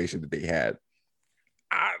situation that they had.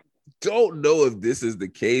 I don't know if this is the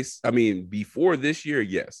case. I mean, before this year,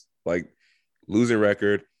 yes, like losing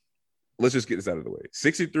record. Let's just get this out of the way.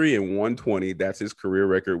 63-120, that's his career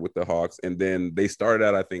record with the Hawks. And then they started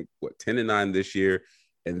out, I think, 10-9 this year.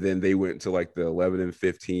 And then they went to like the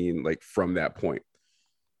 11-15, like from that point.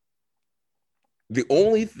 The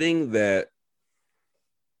only thing that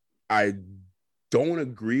I don't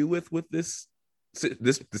agree with this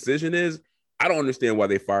decision is I don't understand why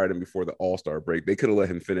they fired him before the All-Star break. They could have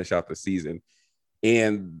let him finish out the season.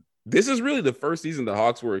 And this is really the first season the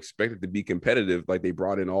Hawks were expected to be competitive. Like they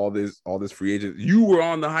brought in all this free agent. You were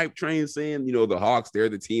on the hype train saying, the Hawks, they're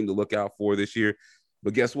the team to look out for this year.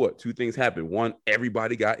 But guess what? Two things happened. One,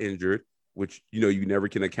 everybody got injured, which, you never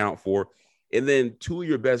can account for. And then two of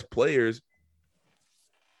your best players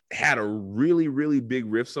had a really, really big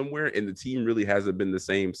rift somewhere, and the team really hasn't been the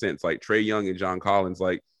same since. Like Trae Young and John Collins,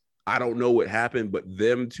 like, I don't know what happened, but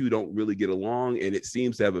them two don't really get along, and it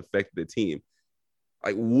seems to have affected the team.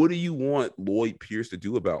 Like, what do you want Lloyd Pierce to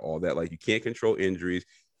do about all that? Like, you can't control injuries.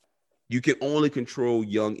 You can only control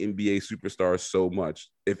young NBA superstars so much.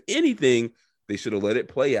 If anything, they should have let it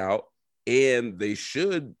play out. And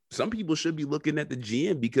some people should be looking at the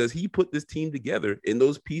GM because he put this team together, and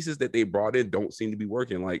those pieces that they brought in don't seem to be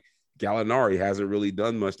working. Like Gallinari hasn't really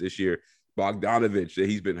done much this year. Bogdanovich,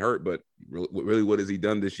 he's been hurt, but really what has he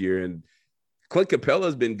done this year? And Clint Capella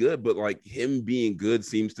has been good, but like him being good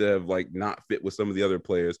seems to have like not fit with some of the other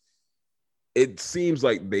players. It seems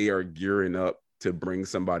like they are gearing up to bring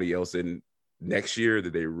somebody else in next year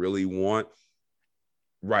that they really want,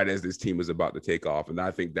 right as this team is about to take off. And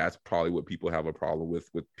I think that's probably what people have a problem with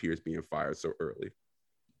Pierce being fired so early.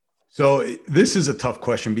 So this is a tough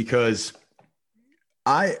question because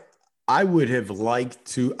I would have liked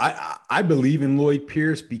to, I believe in Lloyd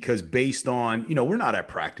Pierce because based on, we're not at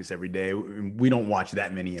practice every day. We don't watch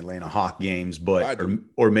that many Atlanta Hawk games, but,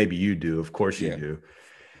 or maybe you do. Of course you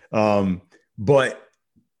do. But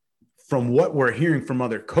from what we're hearing from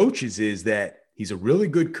other coaches is that he's a really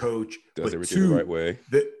good coach. Does everything the right way.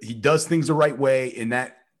 He does things the right way, and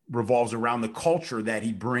that revolves around the culture that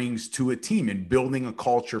he brings to a team and building a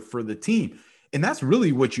culture for the team. And that's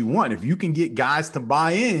really what you want. If you can get guys to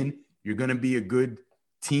buy in, you're going to be a good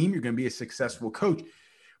team. You're going to be a successful coach.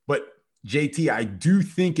 But JT, I do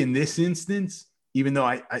think in this instance, even though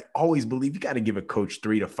I always believe you got to give a coach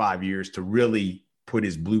 3 to 5 years to really put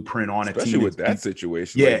his blueprint on a team. Especially with that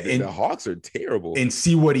situation. Yeah. Like, the Hawks are terrible. And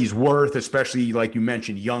see what he's worth, especially like you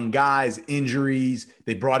mentioned, young guys, injuries.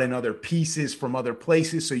 They brought in other pieces from other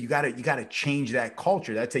places. So you got to change that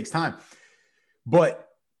culture. That takes time. But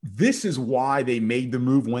this is why they made the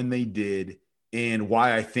move when they did and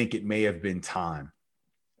why I think it may have been time.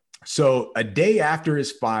 So a day after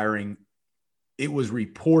his firing, it was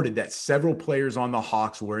reported that several players on the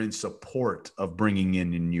Hawks were in support of bringing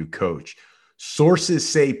in a new coach. Sources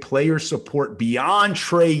say player support beyond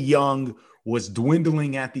Trae Young was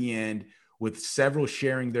dwindling at the end, with several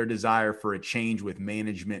sharing their desire for a change with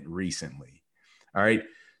management recently. All right.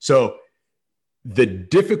 So the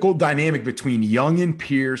difficult dynamic between Young and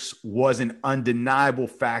Pierce was an undeniable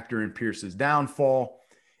factor in Pierce's downfall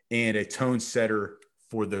and a tone setter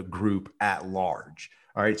for the group at large.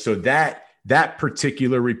 All right. So that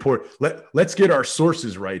particular report, let's get our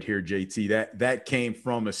sources right here, JT. That came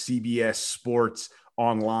from a CBS Sports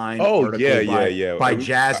Online article by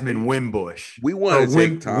Jasmine Wimbush. We want to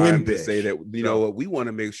take time to say that, you know what, we want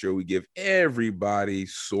to make sure we give everybody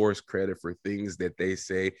source credit for things that they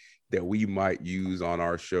say that we might use on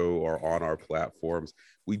our show or on our platforms.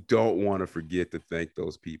 We don't want to forget to thank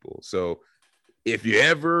those people. So if you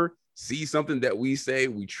ever see something that we say,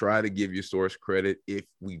 we try to give you source credit. If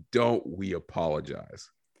we don't, we apologize.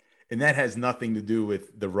 And that has nothing to do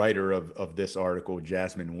with the writer of this article,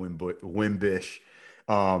 Jasmine Wimbush,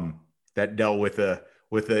 that dealt with a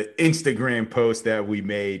Instagram post that we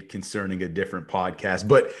made concerning a different podcast.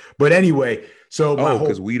 But anyway, so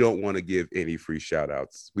because we don't want to give any free shout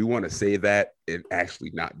outs. We want to say that and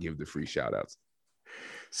actually not give the free shout outs.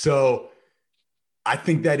 So I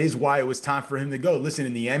think that is why it was time for him to go. Listen,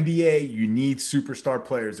 in the NBA, you need superstar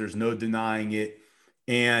players. There's no denying it.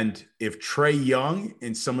 And if Trae Young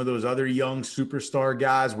and some of those other young superstar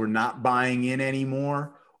guys were not buying in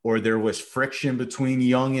anymore, or there was friction between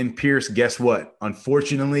Young and Pierce, guess what?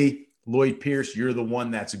 Unfortunately, Lloyd Pierce, you're the one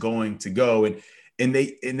that's going to go. And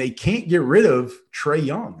they can't get rid of Trae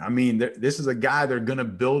Young. I mean, this is a guy they're going to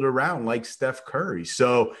build around like Steph Curry.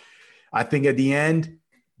 So I think at the end,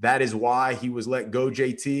 that is why he was let go,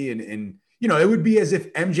 JT. And you know, it would be as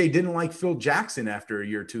if MJ didn't like Phil Jackson after a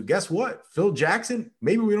year or two. Guess what? Phil Jackson,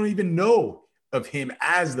 maybe we don't even know of him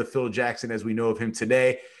as the Phil Jackson as we know of him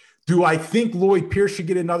today. Do I think Lloyd Pierce should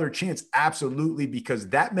get another chance? Absolutely, because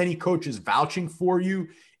that many coaches vouching for you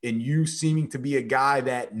and you seeming to be a guy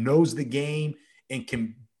that knows the game and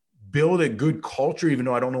can build a good culture, even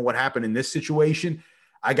though I don't know what happened in this situation,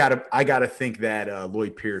 I gotta think that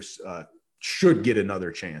Lloyd Pierce should get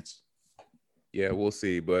another chance. Yeah, we'll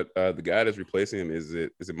see. But the guy that's replacing him, is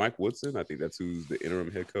it Mike Woodson? I think that's who's the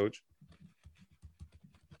interim head coach.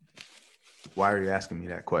 Why are you asking me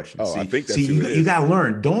that question? I think that's who you got to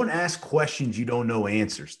learn. Don't ask questions you don't know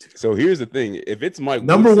answers to. So here's the thing. If it's Mike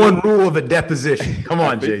Number Woodson, one rule of a deposition. Come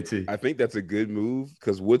on, JT. I think that's a good move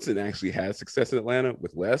because Woodson actually has success in Atlanta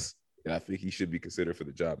with Wes. And I think he should be considered for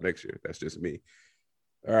the job next year. That's just me.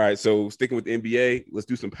 All right, so sticking with the NBA, let's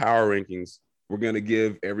do some power rankings. We're going to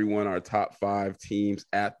give everyone our top 5 teams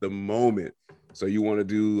at the moment. So you want to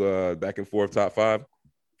do back and forth top 5?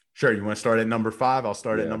 Sure. You want to start at number 5? I'll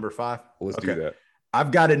start at number 5. Let's do that.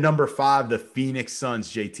 I've got at number 5 the Phoenix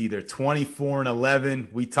Suns, JT. They're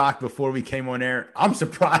 24-11. We talked before we came on air. I'm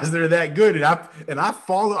surprised they're that good. And I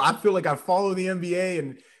feel like I follow the NBA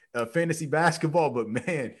and fantasy basketball, but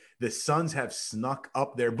man, the Suns have snuck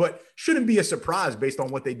up there, but shouldn't be a surprise based on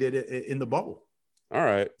what they did in the bubble. All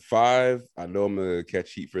right, 5. I know I'm going to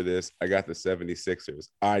catch heat for this. I got the 76ers.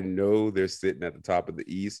 I know they're sitting at the top of the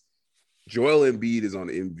East. Joel Embiid is on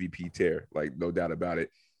the MVP tear, like no doubt about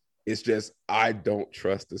it. It's just I don't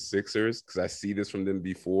trust the Sixers because I see this from them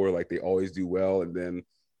before. Like they always do well, and then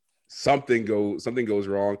something goes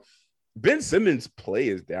wrong. Ben Simmons' play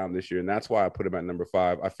is down this year, and that's why I put him at number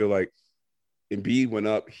 5. I feel like Embiid went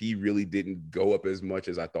up. He really didn't go up as much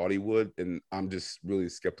as I thought he would, and I'm just really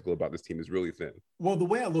skeptical about this team. It's really thin. Well, the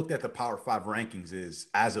way I looked at the Power 5 rankings is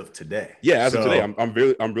as of today. Yeah, as of today,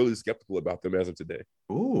 I'm really skeptical about them as of today.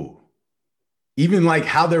 Ooh. Even like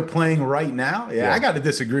how they're playing right now? Yeah. I got to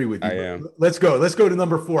disagree with you. I am. Let's go to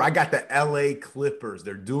number 4. I got the LA Clippers.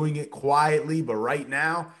 They're doing it quietly, but right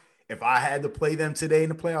now, if I had to play them today in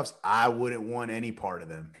the playoffs, I wouldn't want any part of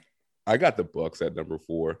them. I got the Bucks at number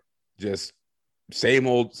 4. Just same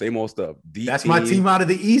old stuff. That's my team out of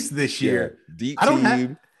the East this year. Deep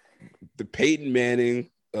team. The Peyton Manning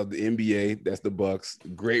of the NBA. That's the Bucks.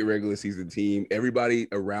 Great regular season team. Everybody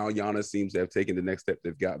around Giannis seems to have taken the next step.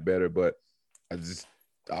 They've got better, but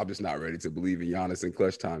I'm just not ready to believe in Giannis in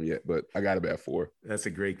clutch time yet, but I got it at 4. That's a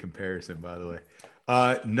great comparison, by the way.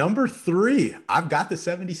 Number 3, I've got the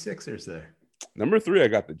 76ers there. Number 3, I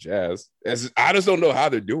got the Jazz. I just don't know how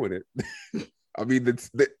they're doing it. I mean, this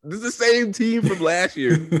is the same team from last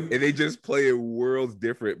year, and they just play it worlds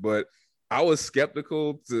different. But I was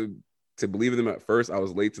skeptical to believe in them at first. I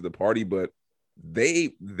was late to the party, but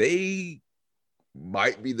they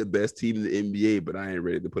might be the best team in the NBA, but I ain't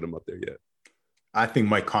ready to put them up there yet. I think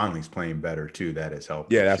Mike Conley's playing better too. That has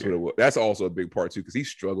helped. Yeah, that's what it was. That's also a big part too, because he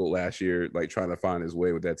struggled last year, like trying to find his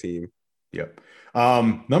way with that team. Yep.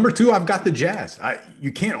 Number 2, I've got the Jazz.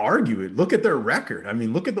 You can't argue it. Look at their record. I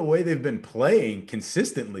mean, look at the way they've been playing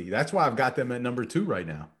consistently. That's why I've got them at number 2 right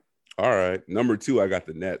now. All right. Number 2, I got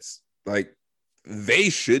the Nets. Like, they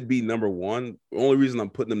should be number 1. The only reason I'm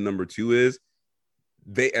putting them number 2 is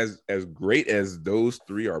they, as great as those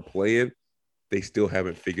 3 are playing, they still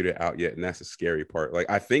haven't figured it out yet. And that's a scary part. Like,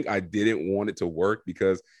 I think I didn't want it to work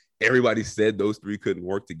because everybody said those 3 couldn't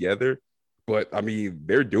work together. But I mean,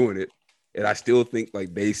 they're doing it. And I still think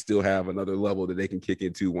like they still have another level that they can kick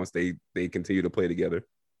into once they continue to play together.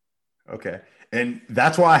 Okay. And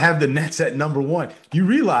that's why I have the Nets at number 1. You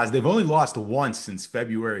realize they've only lost once since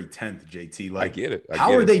February 10th, JT. Like, I get it.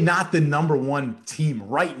 How are they not the number 1 team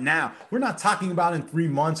right now? We're not talking about in 3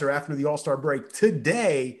 months or after the All-Star break.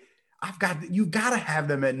 Today, you've got to have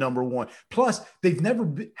them at number 1. Plus, they've never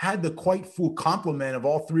had the quite full complement of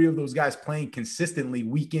all 3 of those guys playing consistently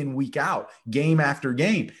week in, week out, game after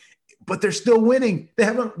game. But they're still winning.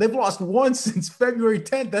 They've lost once since February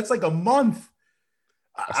 10th. That's like a month.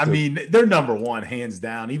 I mean, they're number 1, hands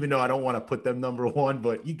down, even though I don't want to put them number 1,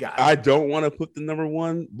 but you got it. I don't want to put the number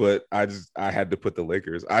 1, but I had to put the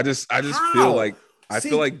Lakers. I just How? feel like I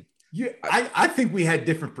think we had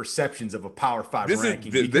different perceptions of a Power 5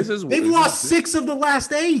 ranking. They've lost 6 of the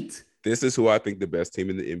last 8. This is who I think the best team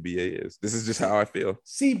in the NBA is. This is just how I feel.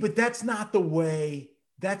 See, but that's not the way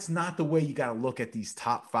you got to look at these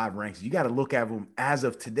top 5 ranks. You got to look at them as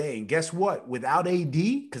of today. And guess what? Without AD,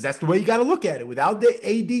 because that's the way you got to look at it. Without the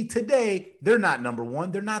AD today, they're not number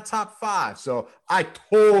 1. They're not top 5. So I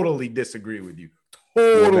totally disagree with you.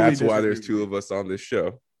 That's why there's 2 of us on this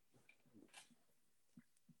show.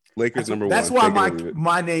 Lakers number 1. That's why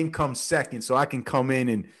my name comes second, so I can come in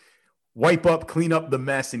and clean up the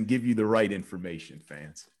mess and give you the right information,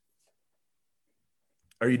 fans.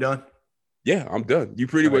 Are you done? Yeah, I'm done. You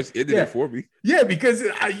pretty much ended it for me. Yeah, because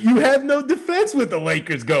you have no defense with the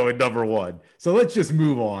Lakers going number 1. So let's just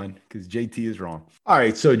move on because JT is wrong. All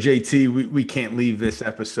right, so JT, we can't leave this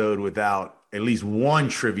episode without at least one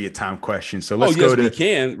trivia time question. So let's go to. We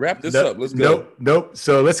can wrap this up. Let's go. Nope.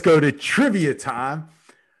 So let's go to trivia time.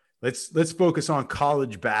 Let's focus on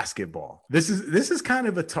college basketball. This is kind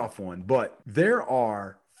of a tough one, but there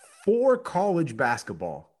are 4 college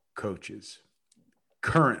basketball coaches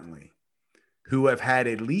currently who have had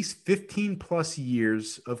at least 15 plus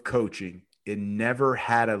years of coaching and never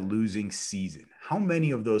had a losing season. How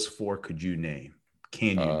many of those 4 could you name?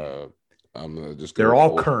 Can you name? I'm gonna just They're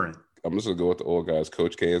all current. I'm just gonna go with the old guys.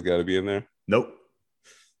 Coach K has got to be in there. Nope.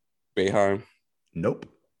 Boeheim. Nope.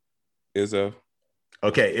 Izzo.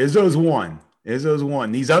 Okay, Izzo's one.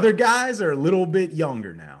 These other guys are a little bit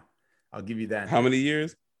younger now. I'll give you that. How many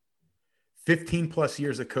years? 15 plus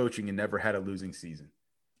years of coaching and never had a losing season.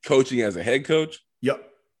 Coaching as a head coach? Yep.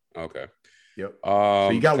 Okay. Yep. So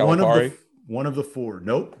you got Calipari? one of the 4.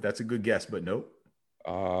 Nope. That's a good guess, but nope.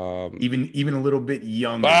 Even a little bit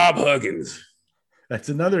younger. Bob Huggins. That's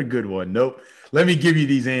another good one. Nope. Let me give you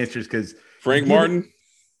these answers because Frank Martin.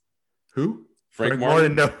 Who? Frank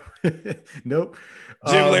Martin. No. Nope.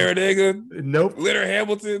 Jim Larrañaga. Nope. Leonard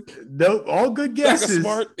Hamilton. Nope. All good guesses.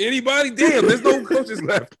 Smart. Anybody? Damn, there's no coaches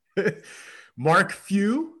left. Mark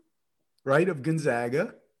Few, right, of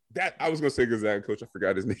Gonzaga. That I was gonna say Gonzaga coach. I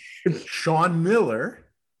forgot his name. Sean Miller,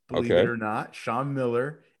 believe it or not. Sean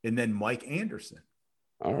Miller, and then Mike Anderson.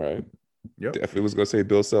 All right. Yep. Definitely was gonna say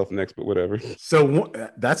Bill Self next, but whatever. So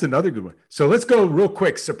that's another good one. So let's go real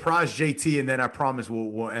quick. Surprise JT, and then I promise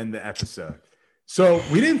we'll end the episode. So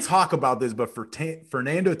we didn't talk about this, but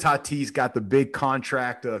Fernando Tatis got the big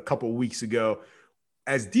contract a couple of weeks ago.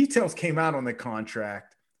 As details came out on the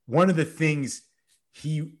contract, one of the things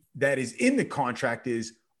that is in the contract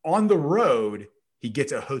is on the road, he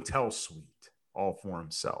gets a hotel suite all for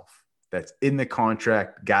himself. That's in the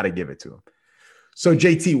contract. Got to give it to him. So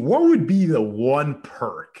JT, what would be the one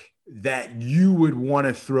perk that you would want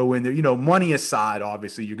to throw in there? You know, money aside,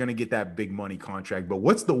 obviously you're going to get that big money contract, but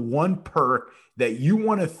what's the one perk that you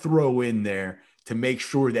want to throw in there to make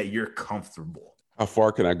sure that you're comfortable? How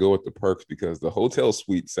far can I go with the perks? Because the hotel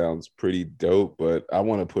suite sounds pretty dope, but I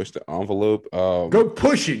want to push the envelope. Go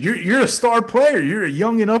push it. You're a star player. You're a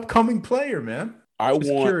young and upcoming player, man. I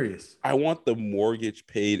want the mortgage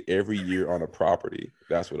paid every year on a property.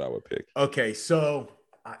 That's what I would pick. Okay, so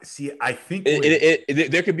I think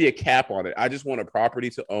there could be a cap on it. I just want a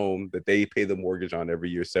property to own that they pay the mortgage on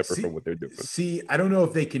every year, separate from what they're doing. See, I don't know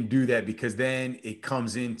if they can do that because then it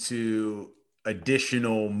comes into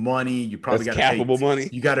additional money. You probably got to pay cappable money.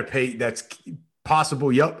 You got to pay. That's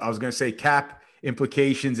possible. Yep. I was going to say cap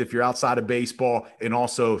implications if you're outside of baseball, and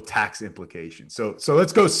also tax implications. So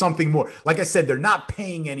let's go something more. Like I said, they're not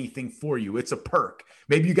paying anything for you. It's a perk.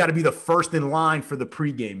 Maybe you got to be the first in line for the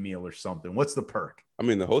pregame meal or something. What's the perk? I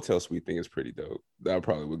mean, the hotel suite thing is pretty dope. I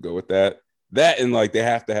probably would go with that. That and like they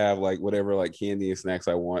have to have like whatever like candy and snacks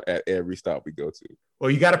I want at every stop we go to. Well,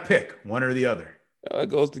 you got to pick one or the other. It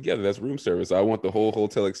goes together. That's room service. I want the whole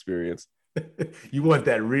hotel experience. You want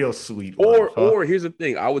that real sweet life, huh? Or here's the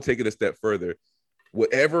thing. I would take it a step further.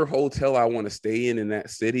 Whatever hotel I want to stay in that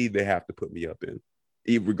city, they have to put me up in,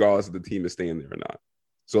 even regardless if the team is staying there or not.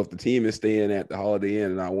 So if the team is staying at the Holiday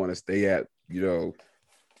Inn and I want to stay at,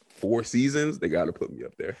 Four Seasons, they got to put me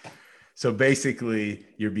up there. So basically,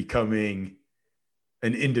 you're becoming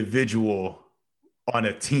an individual on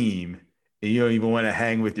a team, and you don't even want to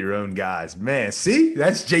hang with your own guys. Man, see?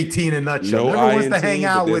 That's JT in a nutshell. Never wants to hang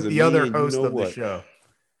out with the other host of the show.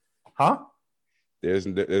 Huh?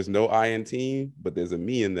 There's no I in team, but there's a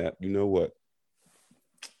me in that. You know what?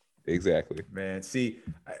 Exactly. Man, see,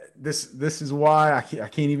 this is why I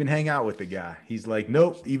can't even hang out with the guy. He's like,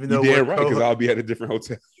 nope, even though we're right, because I'll be at a different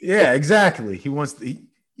hotel. Yeah, exactly. He wants to.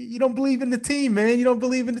 You don't believe in the team, man. You don't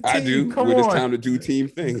believe in the team. I do. Come on. It's time to do team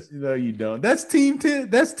things. No, you don't. That's team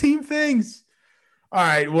things. All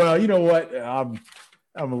right. Well, you know what? I'm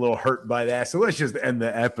a little hurt by that. So let's just end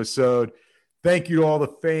the episode. Thank you to all the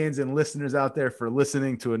fans and listeners out there for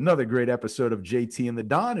listening to another great episode of JT and the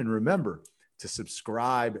Don. And remember to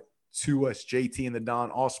subscribe to us, JT and the Don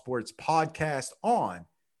All Sports Podcast, on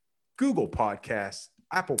Google Podcasts,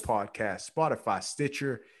 Apple Podcasts, Spotify,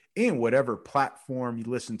 Stitcher, and whatever platform you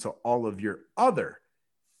listen to all of your other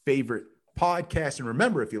favorite podcasts. And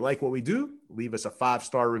remember, if you like what we do, leave us a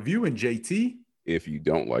 5-star review. And JT, if you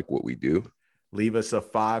don't like what we do, leave us a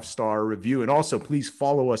 5-star review. And also, please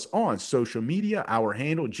follow us on social media. Our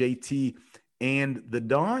handle, JT and the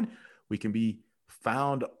Don. We can be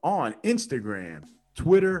found on Instagram,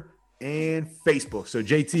 Twitter, and Facebook. So,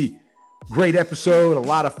 JT, great episode. A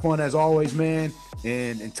lot of fun as always, man.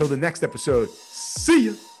 And until the next episode, see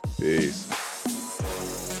ya. Peace.